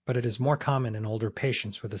wheezing, but it is more common in older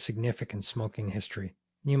patients with a significant smoking history.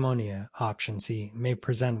 Pneumonia, option C, may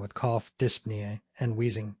present with cough, dyspnea, and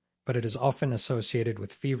wheezing, but it is often associated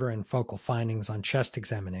with fever and focal findings on chest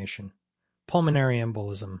examination. Pulmonary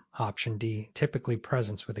embolism, option D, typically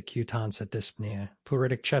presents with acute onset dyspnea,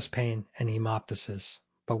 pleuritic chest pain, and hemoptysis,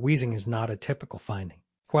 but wheezing is not a typical finding.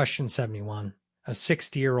 Question 71. A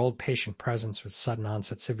 60-year-old patient presents with sudden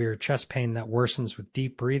onset severe chest pain that worsens with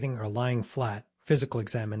deep breathing or lying flat. Physical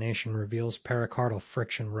examination reveals pericardial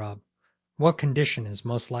friction rub. What condition is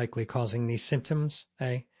most likely causing these symptoms?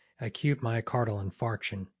 A. Acute myocardial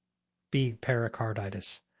infarction. B.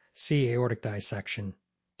 Pericarditis. C. Aortic dissection.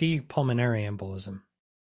 D. Pulmonary embolism.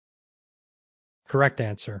 Correct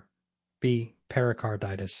answer. B.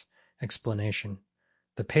 Pericarditis. Explanation.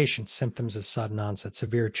 The patient's symptoms of sudden onset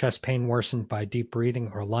severe chest pain worsened by deep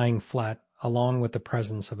breathing or lying flat, along with the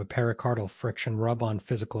presence of a pericardial friction rub on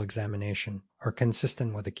physical examination, are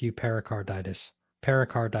consistent with acute pericarditis.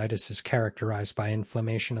 Pericarditis is characterized by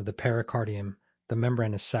inflammation of the pericardium, the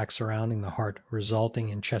membranous sac surrounding the heart, resulting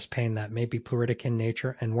in chest pain that may be pleuritic in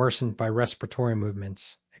nature and worsened by respiratory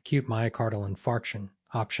movements. Acute myocardial infarction,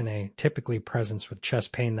 option A, typically presents with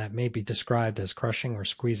chest pain that may be described as crushing or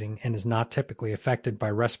squeezing and is not typically affected by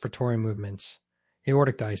respiratory movements.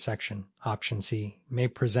 Aortic dissection, option C, may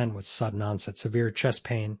present with sudden onset severe chest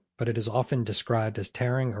pain, but it is often described as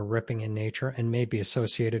tearing or ripping in nature and may be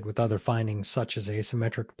associated with other findings such as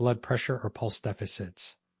asymmetric blood pressure or pulse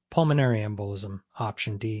deficits. Pulmonary embolism,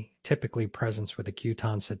 option D, typically presents with acute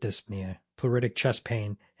onset dyspnea, pleuritic chest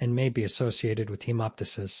pain, and may be associated with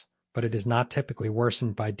hemoptysis, but it is not typically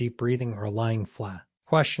worsened by deep breathing or lying flat.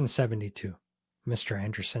 Question 72. Mr.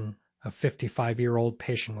 Anderson, a 55-year-old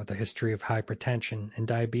patient with a history of hypertension and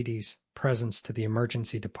diabetes, presents to the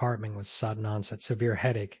emergency department with sudden onset severe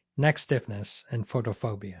headache, neck stiffness, and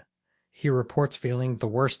photophobia. He reports feeling the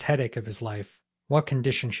worst headache of his life. What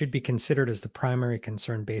condition should be considered as the primary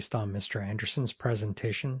concern based on Mr. Anderson's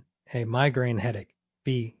presentation? A. Migraine headache.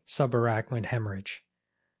 B. Subarachnoid hemorrhage.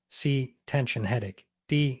 C. Tension headache.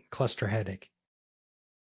 D. Cluster headache.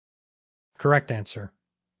 Correct answer.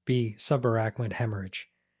 B. Subarachnoid hemorrhage.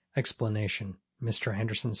 Explanation. Mr.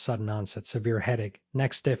 Anderson's sudden onset severe headache,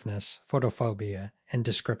 neck stiffness, photophobia, and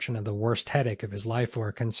description of the worst headache of his life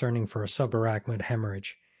were concerning for a subarachnoid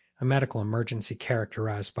hemorrhage, a medical emergency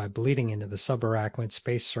characterized by bleeding into the subarachnoid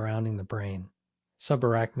space surrounding the brain.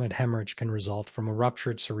 Subarachnoid hemorrhage can result from a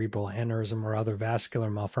ruptured cerebral aneurysm or other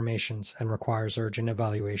vascular malformations and requires urgent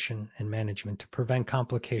evaluation and management to prevent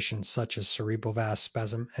complications such as cerebral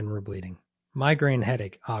vasospasm and rebleeding. Migraine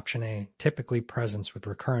headache, option A, typically presents with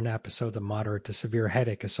recurrent episodes of moderate to severe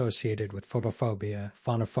headache associated with photophobia,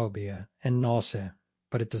 phonophobia, and nausea,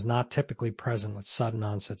 but it does not typically present with sudden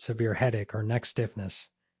onset severe headache or neck stiffness.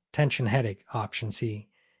 Tension headache, option C,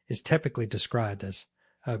 is typically described as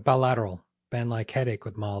bilateral, band-like headache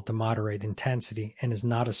with mild to moderate intensity and is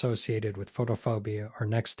not associated with photophobia or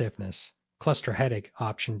neck stiffness. Cluster headache,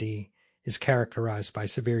 option D, is characterized by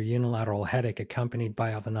severe unilateral headache accompanied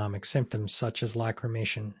by autonomic symptoms such as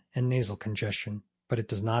lacrimation and nasal congestion, but it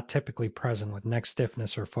does not typically present with neck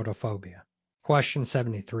stiffness or photophobia. Question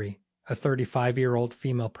 73. A 35-year-old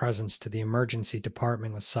female presents to the emergency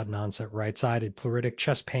department with sudden onset right-sided pleuritic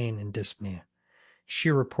chest pain and dyspnea. She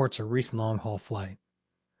reports a recent long-haul flight.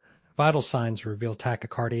 Vital signs reveal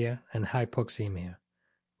tachycardia and hypoxemia.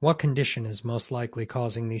 What condition is most likely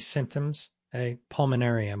causing these symptoms? A.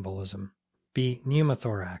 Pulmonary embolism. B.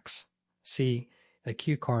 Pneumothorax. C.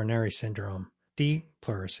 Acute coronary syndrome. D.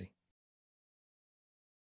 Pleurisy.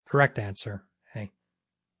 Correct answer. A.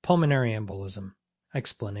 Pulmonary embolism.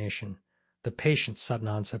 Explanation. The patient's sudden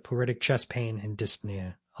onset pleuritic chest pain and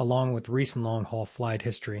dyspnea, along with recent long-haul flight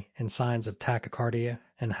history and signs of tachycardia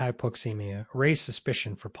and hypoxemia, raise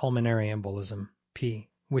suspicion for pulmonary embolism, P,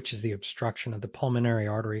 which is the obstruction of the pulmonary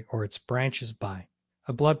artery or its branches by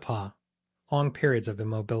a blood clot. Long periods of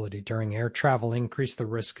immobility during air travel increase the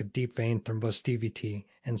risk of deep vein thrombosis DVT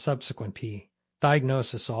and subsequent PE.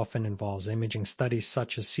 Diagnosis often involves imaging studies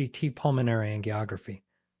such as CT pulmonary angiography.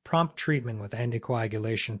 Prompt treatment with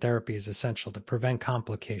anticoagulation therapy is essential to prevent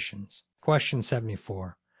complications. Question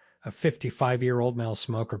 74. A 55-year-old male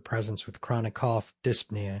smoker presents with chronic cough,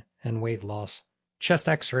 dyspnea, and weight loss. Chest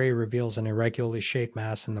X-ray reveals an irregularly shaped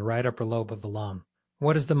mass in the right upper lobe of the lung.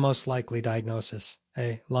 What is the most likely diagnosis?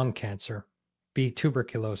 A. Lung cancer. B.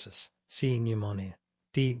 Tuberculosis. C. Pneumonia.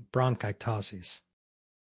 D. Bronchiectasis.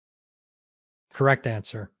 Correct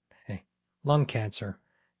answer. A. Lung cancer.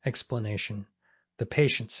 Explanation. The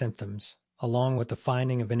patient's symptoms, along with the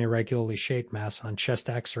finding of an irregularly shaped mass on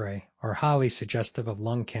chest X-ray, are highly suggestive of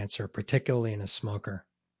lung cancer, particularly in a smoker.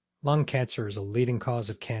 Lung cancer is a leading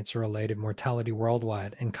cause of cancer-related mortality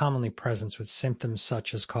worldwide and commonly presents with symptoms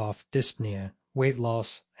such as cough, dyspnea, weight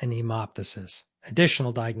loss, and hemoptysis.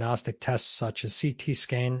 Additional diagnostic tests such as CT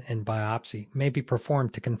scan and biopsy may be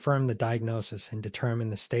performed to confirm the diagnosis and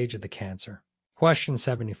determine the stage of the cancer. Question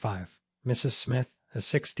 75. Mrs. Smith, a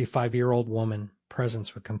 65-year-old woman,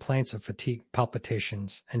 presents with complaints of fatigue,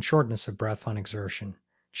 palpitations, and shortness of breath on exertion.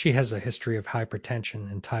 She has a history of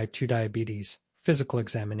hypertension and type 2 diabetes. Physical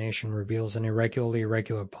examination reveals an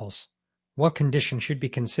irregular pulse. What condition should be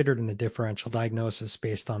considered in the differential diagnosis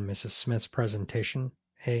based on Mrs. Smith's presentation?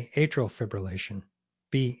 A. Atrial fibrillation.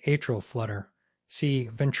 B. Atrial flutter. C.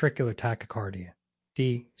 Ventricular tachycardia.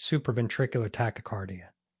 D. Supraventricular tachycardia.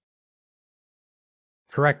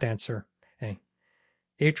 Correct answer. A.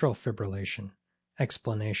 Atrial fibrillation.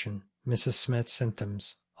 Explanation. Mrs. Smith's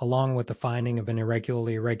symptoms, along with the finding of an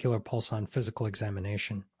irregular pulse on physical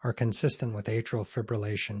examination, are consistent with atrial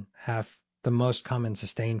fibrillation, AF, the most common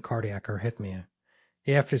sustained cardiac arrhythmia.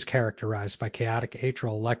 AF is characterized by chaotic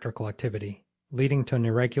atrial electrical activity, leading to an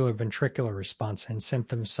irregular ventricular response and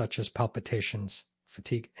symptoms such as palpitations,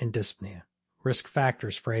 fatigue, and dyspnea. Risk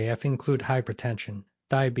factors for AF include hypertension,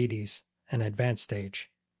 diabetes, and advanced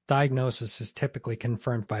stage. Diagnosis is typically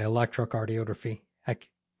confirmed by electrocardiography.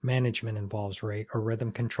 Management involves rate or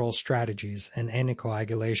rhythm control strategies and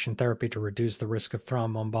anticoagulation therapy to reduce the risk of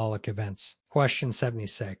thromboembolic events. Question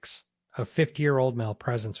 76. A 50-year-old male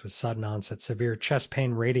presents with sudden onset severe chest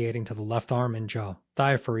pain radiating to the left arm and jaw,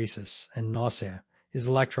 diaphoresis, and nausea. His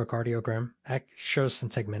electrocardiogram shows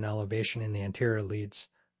syntagment elevation in the anterior leads.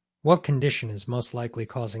 What condition is most likely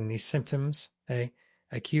causing these symptoms? A.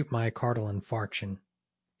 Acute myocardial infarction.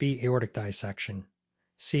 B. Aortic dissection.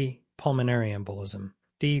 C. Pulmonary embolism.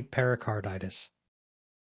 D. Pericarditis.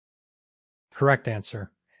 Correct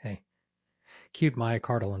answer. A. Acute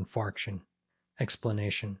myocardial infarction.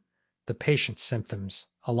 Explanation. The patient's symptoms,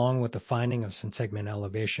 along with the finding of syntagment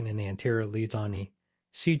elevation in the anterior leads on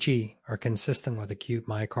ECG, are consistent with acute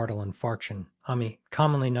myocardial infarction, AMI,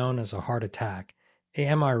 commonly known as a heart attack.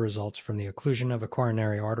 AMI results from the occlusion of a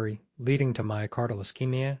coronary artery, leading to myocardial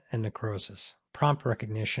ischemia and necrosis. Prompt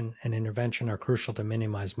recognition and intervention are crucial to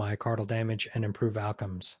minimize myocardial damage and improve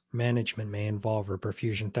outcomes. Management may involve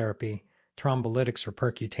reperfusion therapy, thrombolytics or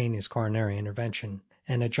percutaneous coronary intervention,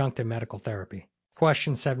 and adjunctive medical therapy.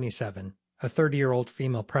 Question 77. A 30-year-old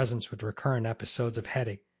female presents with recurrent episodes of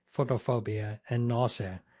headache, photophobia, and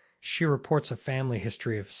nausea. She reports a family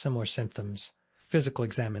history of similar symptoms. Physical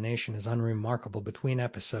examination is unremarkable between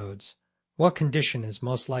episodes. What condition is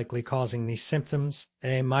most likely causing these symptoms?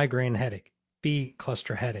 A. Migraine headache. B.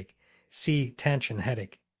 Cluster headache. C. Tension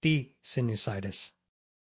headache. D. Sinusitis.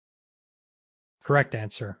 Correct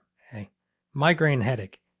answer. A. Migraine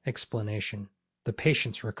headache. Explanation. The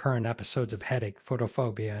patient's recurrent episodes of headache,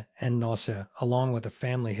 photophobia, and nausea, along with a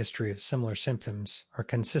family history of similar symptoms, are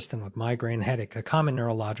consistent with migraine headache, a common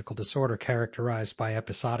neurological disorder characterized by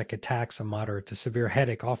episodic attacks of moderate to severe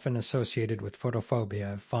headache often associated with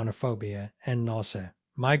photophobia, phonophobia, and nausea.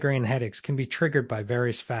 Migraine headaches can be triggered by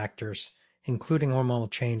various factors, including hormonal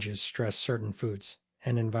changes, stress, certain foods,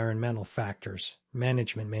 and environmental factors.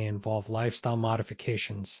 Management may involve lifestyle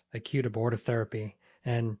modifications, acute abortotherapy,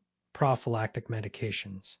 and prophylactic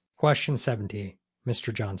medications. Question 78.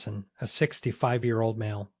 Mr. Johnson, a 65-year-old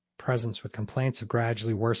male, presents with complaints of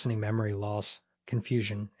gradually worsening memory loss,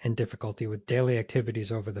 confusion, and difficulty with daily activities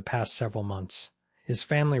over the past several months. His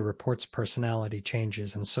family reports personality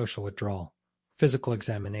changes and social withdrawal. Physical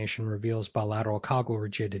examination reveals bilateral caudal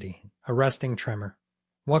rigidity, a resting tremor.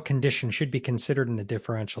 What condition should be considered in the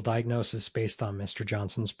differential diagnosis based on Mr.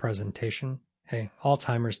 Johnson's presentation? A.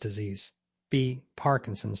 Alzheimer's disease. B.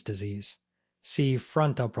 Parkinson's disease. C.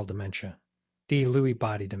 Frontotemporal dementia. D. Lewy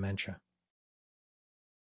body dementia.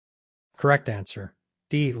 Correct answer.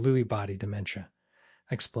 D. Lewy body dementia.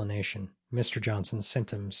 Explanation. Mr. Johnson's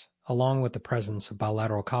symptoms, along with the presence of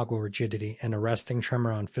bilateral caudal rigidity and a resting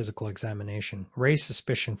tremor on physical examination, raise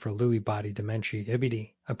suspicion for Lewy body dementia,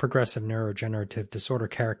 EBD, a progressive neurodegenerative disorder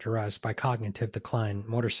characterized by cognitive decline,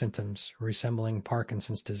 motor symptoms resembling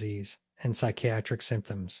Parkinson's disease, and psychiatric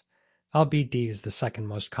symptoms. LBD is the second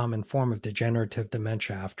most common form of degenerative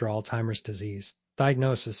dementia after Alzheimer's disease.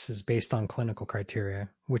 Diagnosis is based on clinical criteria,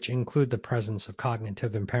 which include the presence of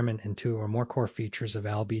cognitive impairment in two or more core features of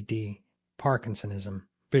LBD, Parkinsonism,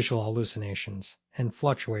 visual hallucinations, and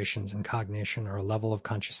fluctuations in cognition or level of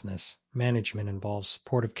consciousness. Management involves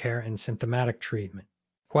supportive care and symptomatic treatment.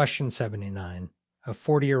 Question 79. A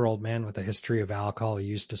 40-year-old man with a history of alcohol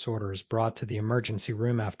use disorder is brought to the emergency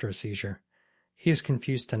room after a seizure. He is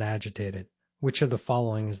confused and agitated. Which of the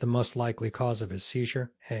following is the most likely cause of his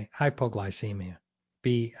seizure? A. Hypoglycemia.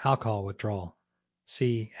 B. Alcohol withdrawal.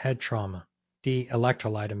 C. Head trauma. D.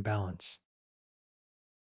 Electrolyte imbalance.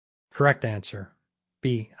 Correct answer.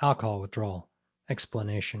 B. Alcohol withdrawal.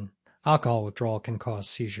 Explanation. Alcohol withdrawal can cause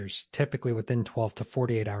seizures, typically within 12 to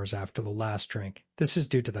 48 hours after the last drink. This is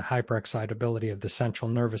due to the hyperexcitability of the central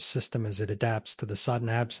nervous system as it adapts to the sudden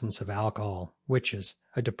absence of alcohol, which is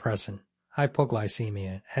a depressant.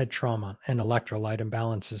 Hypoglycemia, head trauma, and electrolyte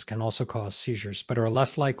imbalances can also cause seizures, but are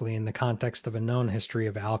less likely in the context of a known history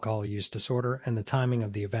of alcohol use disorder and the timing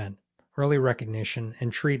of the event. Early recognition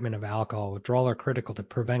and treatment of alcohol withdrawal are critical to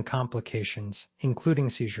prevent complications, including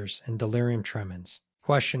seizures and delirium tremens.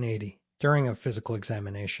 Question 80. During a physical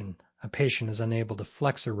examination, a patient is unable to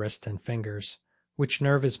flex her wrist and fingers. Which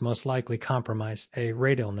nerve is most likely compromised? A.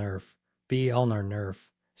 Radial nerve. B. Ulnar nerve.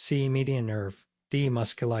 C. Median nerve. D.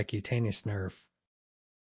 Musculocutaneous nerve.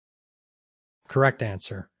 Correct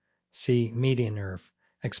answer. C. Median nerve.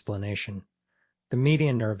 Explanation. The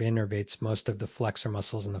median nerve innervates most of the flexor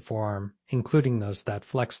muscles in the forearm, including those that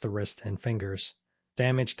flex the wrist and fingers.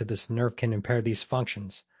 Damage to this nerve can impair these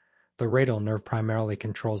functions. The radial nerve primarily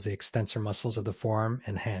controls the extensor muscles of the forearm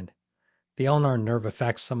and hand. The ulnar nerve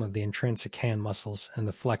affects some of the intrinsic hand muscles and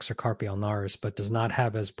the flexor carpi ulnaris, but does not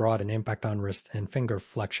have as broad an impact on wrist and finger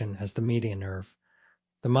flexion as the median nerve.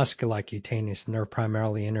 The musculocutaneous nerve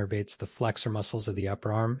primarily innervates the flexor muscles of the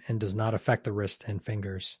upper arm and does not affect the wrist and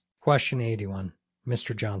fingers. Question 81.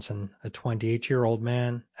 Mr. Johnson, a 28-year-old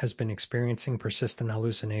man, has been experiencing persistent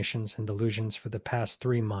hallucinations and delusions for the past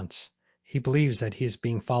 3 months. He believes that he is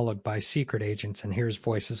being followed by secret agents and hears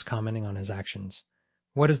voices commenting on his actions.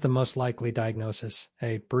 What is the most likely diagnosis?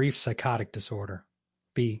 A. Brief psychotic disorder.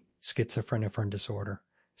 B. Schizophreniform disorder.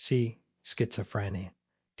 C. Schizophrenia.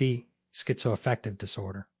 D. Schizoaffective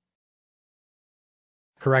disorder.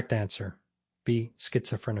 Correct answer. B.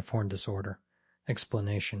 Schizophreniform disorder.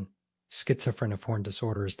 Explanation. Schizophreniform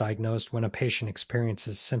disorder is diagnosed when a patient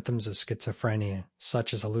experiences symptoms of schizophrenia,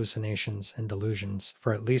 such as hallucinations and delusions,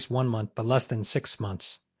 for at least 1 month but less than 6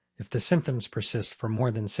 months. If the symptoms persist for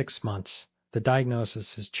more than 6 months, the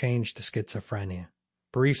diagnosis is changed to schizophrenia.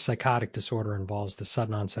 Brief psychotic disorder involves the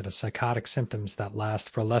sudden onset of psychotic symptoms that last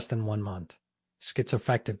for less than 1 month.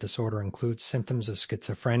 Schizoaffective disorder includes symptoms of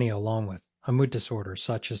schizophrenia along with a mood disorder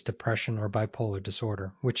such as depression or bipolar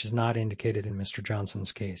disorder, which is not indicated in Mr.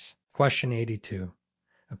 Johnson's case. Question 82.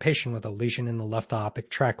 A patient with a lesion in the left optic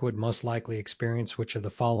tract would most likely experience which of the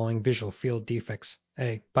following visual field defects?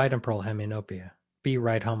 A. Bitemporal hemianopia. B.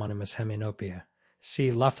 Right homonymous hemianopia.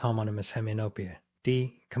 C. Left homonymous hemianopia.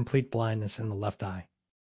 D. Complete blindness in the left eye.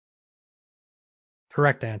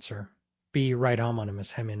 Correct answer. B. Right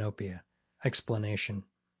homonymous hemianopia. Explanation.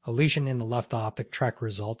 A lesion in the left optic tract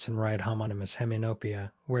results in right homonymous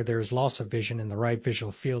hemianopia, where there is loss of vision in the right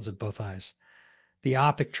visual fields of both eyes. The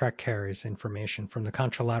optic tract carries information from the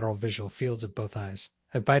contralateral visual fields of both eyes.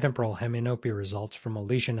 A bitemporal hemianopia results from a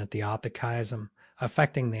lesion at the optic chiasm,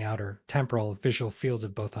 affecting the outer temporal visual fields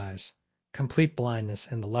of both eyes. Complete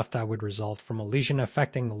blindness in the left eye would result from a lesion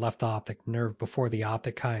affecting the left optic nerve before the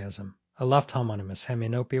optic chiasm. A left homonymous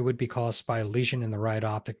hemianopia would be caused by a lesion in the right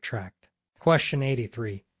optic tract. Question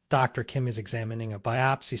 83. Dr. Kim is examining a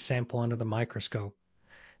biopsy sample under the microscope.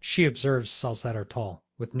 She observes cells that are tall,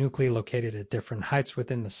 with nuclei located at different heights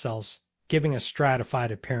within the cells, giving a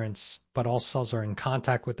stratified appearance, but all cells are in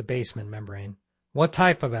contact with the basement membrane. What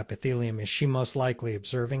type of epithelium is she most likely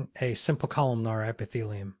observing? A. Simple columnar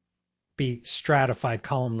epithelium. B. Stratified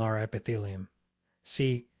columnar epithelium.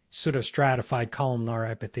 C. Pseudostratified columnar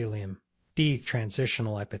epithelium. D.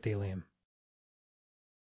 Transitional epithelium.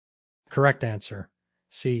 Correct answer.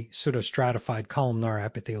 C. Pseudostratified columnar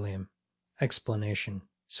epithelium. Explanation.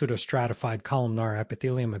 Pseudostratified columnar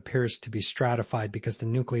epithelium appears to be stratified because the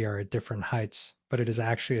nuclei are at different heights, but it is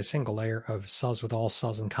actually a single layer of cells with all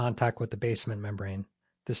cells in contact with the basement membrane.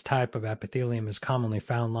 This type of epithelium is commonly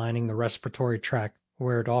found lining the respiratory tract,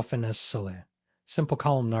 where it often has cilia. Simple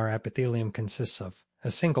columnar epithelium consists of a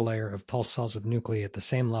single layer of tall cells with nuclei at the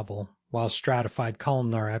same level, while stratified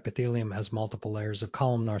columnar epithelium has multiple layers of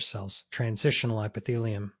columnar cells. Transitional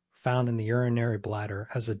epithelium, found in the urinary bladder,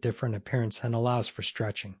 has a different appearance and allows for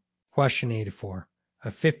stretching. Question 84. A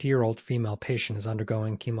 50-year-old female patient is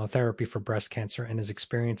undergoing chemotherapy for breast cancer and is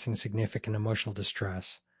experiencing significant emotional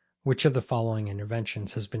distress. Which of the following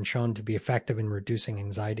interventions has been shown to be effective in reducing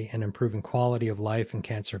anxiety and improving quality of life in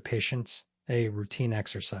cancer patients? A. Routine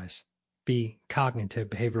exercise. B. Cognitive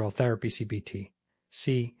behavioral therapy CBT.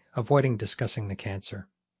 C. Avoiding discussing the cancer.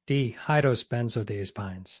 D. High-dose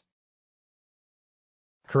benzodiazepines.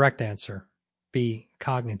 Correct answer. B.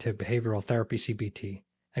 Cognitive behavioral therapy CBT.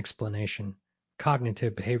 Explanation.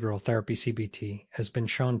 Cognitive behavioral therapy CBT has been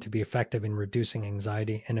shown to be effective in reducing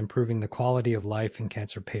anxiety and improving the quality of life in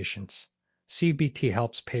cancer patients. CBT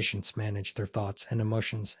helps patients manage their thoughts and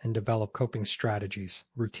emotions and develop coping strategies.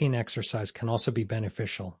 Routine exercise can also be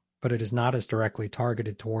beneficial, but it is not as directly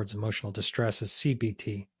targeted towards emotional distress as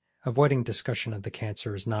CBT. Avoiding discussion of the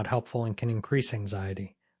cancer is not helpful and can increase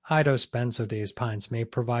anxiety. High-dose benzodiazepines may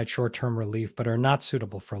provide short-term relief but are not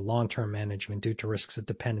suitable for long-term management due to risks of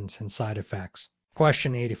dependence and side effects.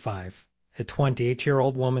 Question 85. A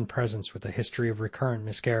 28-year-old woman presents with a history of recurrent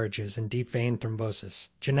miscarriages and deep vein thrombosis.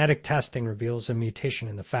 Genetic testing reveals a mutation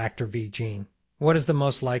in the factor V gene. What is the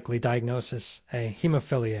most likely diagnosis? A.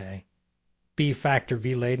 Hemophilia A. B. Factor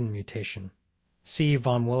V-laden mutation. C.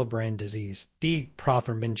 Von Willebrand disease. D.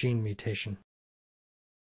 Prothrombin gene mutation.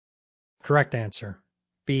 Correct answer.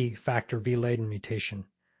 B. Factor V-laden mutation.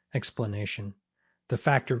 Explanation. The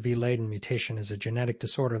factor V-laden mutation is a genetic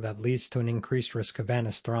disorder that leads to an increased risk of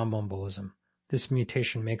venous thromboembolism. This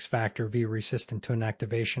mutation makes factor V resistant to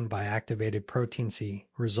inactivation by activated protein C,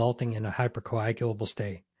 resulting in a hypercoagulable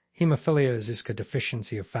state. Hemophilia is a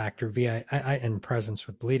deficiency of factor V in presence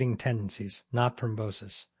with bleeding tendencies, not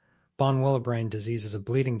thrombosis. Von Willebrand disease is a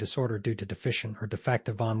bleeding disorder due to deficient or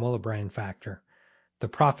defective von Willebrand factor. The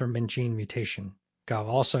prothrombin gene mutation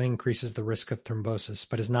also increases the risk of thrombosis,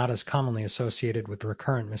 but is not as commonly associated with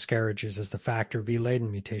recurrent miscarriages as the factor V-laden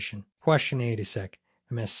mutation. Question 86.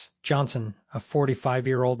 Miss Johnson, a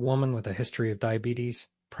 45-year-old woman with a history of diabetes,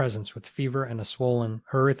 presents with fever and a swollen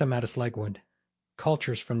erythematous leg wound.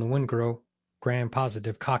 Cultures from the wound grow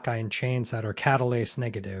gram-positive cocci in chains that are catalase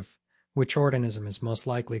negative. Which organism is most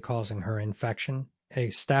likely causing her infection? A.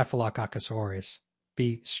 Staphylococcus aureus.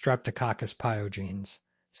 B. Streptococcus pyogenes.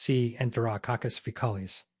 C. Enterococcus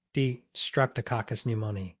faecalis. D. Streptococcus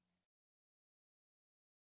pneumoniae.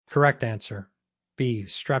 Correct answer. B.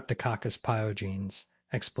 Streptococcus pyogenes.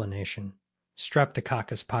 Explanation.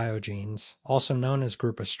 Streptococcus pyogenes, also known as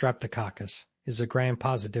group of Streptococcus, is a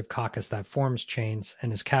gram-positive coccus that forms chains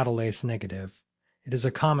and is catalase negative. It is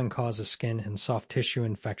a common cause of skin and soft tissue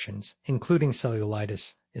infections, including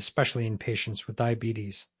cellulitis, especially in patients with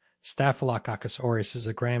diabetes. Staphylococcus aureus is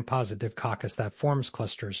a gram-positive coccus that forms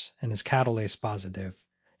clusters and is catalase positive.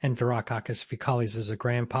 Enterococcus faecalis is a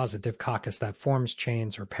gram-positive coccus that forms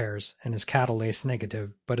chains or pairs and is catalase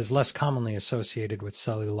negative, but is less commonly associated with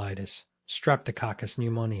cellulitis. Streptococcus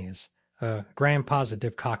pneumoniae is a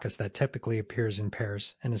gram-positive coccus that typically appears in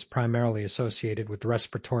pairs and is primarily associated with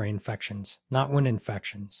respiratory infections, not wound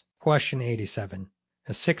infections. Question 87.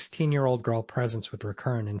 A 16-year-old girl presents with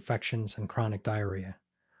recurrent infections and chronic diarrhea.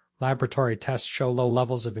 Laboratory tests show low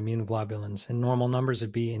levels of immunoglobulins and normal numbers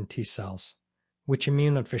of B and T cells. Which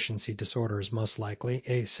immunodeficiency disorder is most likely?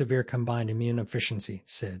 A. Severe combined immunodeficiency,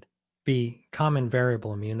 SID. B. Common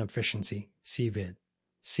variable immunodeficiency, CVID.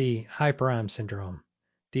 C. Hyper-IgM syndrome.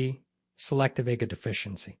 D. Selective IgA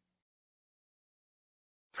deficiency.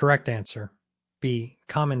 Correct answer. B.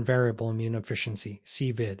 Common variable immunodeficiency,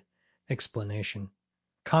 CVID. Explanation.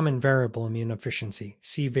 Common variable immunodeficiency,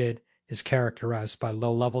 CVID, is characterized by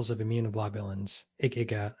low levels of immunoglobulins,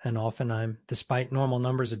 IgA and often IgM, despite normal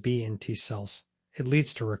numbers of B and T cells. It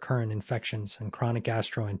leads to recurrent infections and chronic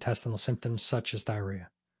gastrointestinal symptoms such as diarrhea.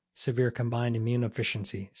 Severe combined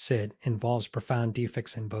immunodeficiency, SID, involves profound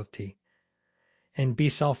defects in both T and B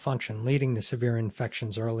cell function, leading to severe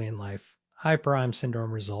infections early in life. Hyper-IgM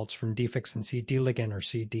syndrome results from defects in CD ligand or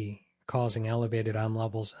CD, causing elevated IgM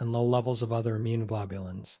levels and low levels of other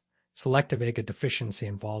immunoglobulins. Selective IgA deficiency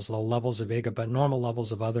involves low levels of IgA but normal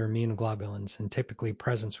levels of other immunoglobulins and typically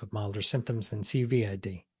presents with milder symptoms than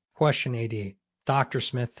CVID. Question 88. Dr.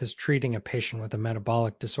 Smith is treating a patient with a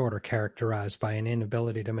metabolic disorder characterized by an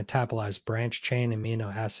inability to metabolize branched-chain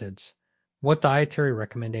amino acids. What dietary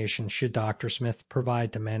recommendations should Dr. Smith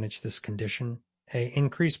provide to manage this condition? A.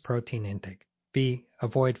 Increase protein intake. B.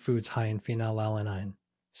 Avoid foods high in phenylalanine.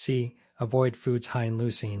 C. Avoid foods high in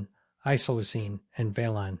leucine, isoleucine, and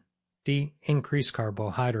valine. D. Increase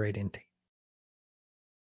carbohydrate intake.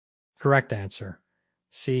 Correct answer.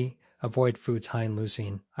 C. Avoid foods high in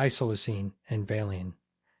leucine, isoleucine, and valine.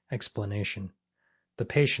 Explanation. The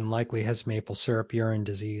patient likely has maple syrup urine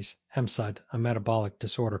disease, MSUD, a metabolic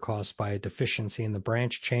disorder caused by a deficiency in the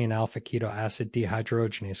branched-chain alpha-keto acid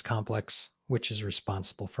dehydrogenase complex, which is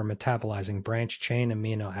responsible for metabolizing branched-chain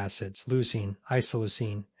amino acids leucine,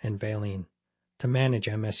 isoleucine, and valine. To manage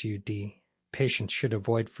MSUD, patients should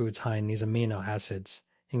avoid foods high in these amino acids.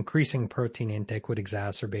 Increasing protein intake would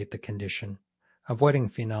exacerbate the condition. Avoiding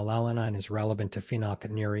phenylalanine is relevant to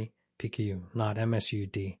phenylketonuria, PKU, not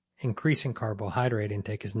MSUD. Increasing carbohydrate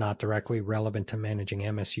intake is not directly relevant to managing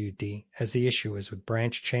MSUD, as the issue is with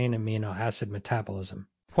branched-chain amino acid metabolism.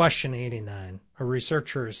 Question 89. A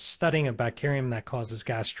researcher is studying a bacterium that causes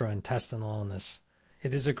gastrointestinal illness.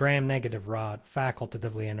 It is a gram-negative rod,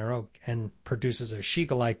 facultatively anaerobic, and produces a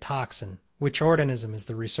Shiga-like toxin. Which organism is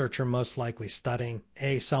the researcher most likely studying?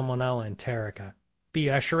 A. Salmonella enterica. B.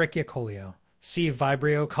 Escherichia coli. C.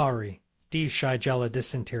 Vibrio cholerae. D. Shigella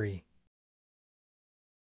dysentery.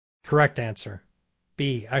 Correct answer.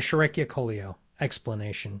 B. Escherichia coli.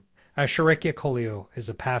 Explanation. Escherichia coli is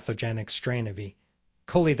a pathogenic strain of E.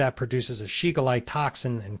 coli that produces a Shiga-like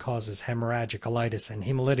toxin and causes hemorrhagic colitis and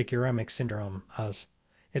hemolytic uremic syndrome, as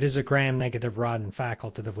it is a gram-negative rod and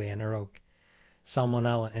facultatively anaerobic.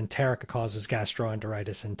 Salmonella enterica causes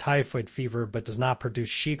gastroenteritis and typhoid fever but does not produce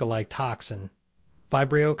Shiga-like toxin.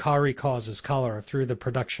 Vibrio cholerae causes cholera through the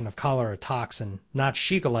production of cholera toxin, not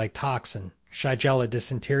Shiga-like toxin. Shigella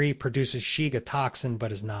dysentery produces Shiga toxin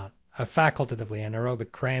but is not a facultatively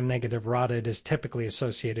anaerobic gram-negative rod. It is typically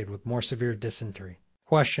associated with more severe dysentery.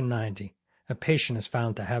 Question 90. A patient is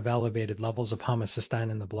found to have elevated levels of homocysteine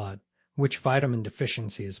in the blood. Which vitamin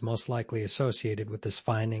deficiency is most likely associated with this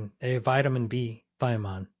finding? A. Vitamin B,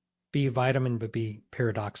 thiamine. B. Vitamin B,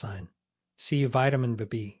 pyridoxine. C. Vitamin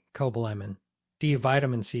B, cobalamin. D.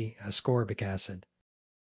 Vitamin C, ascorbic acid.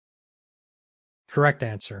 Correct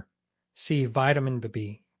answer. C. Vitamin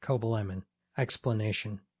B, cobalamin.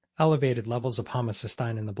 Explanation. Elevated levels of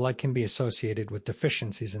homocysteine in the blood can be associated with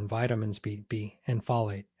deficiencies in vitamins B and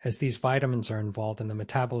folate, as these vitamins are involved in the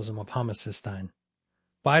metabolism of homocysteine.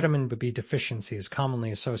 Vitamin B deficiency is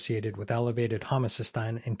commonly associated with elevated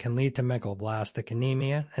homocysteine and can lead to megaloblastic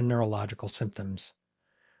anemia and neurological symptoms.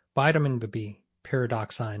 Vitamin B,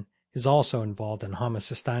 pyridoxine, is also involved in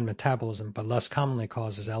homocysteine metabolism but less commonly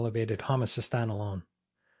causes elevated homocysteine alone.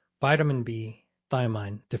 Vitamin B,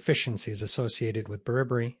 thiamine, deficiency is associated with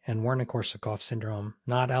beriberi and Wernicke-Korsakoff syndrome,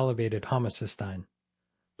 not elevated homocysteine.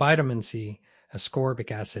 Vitamin C,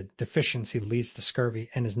 ascorbic acid, deficiency leads to scurvy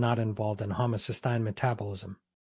and is not involved in homocysteine metabolism.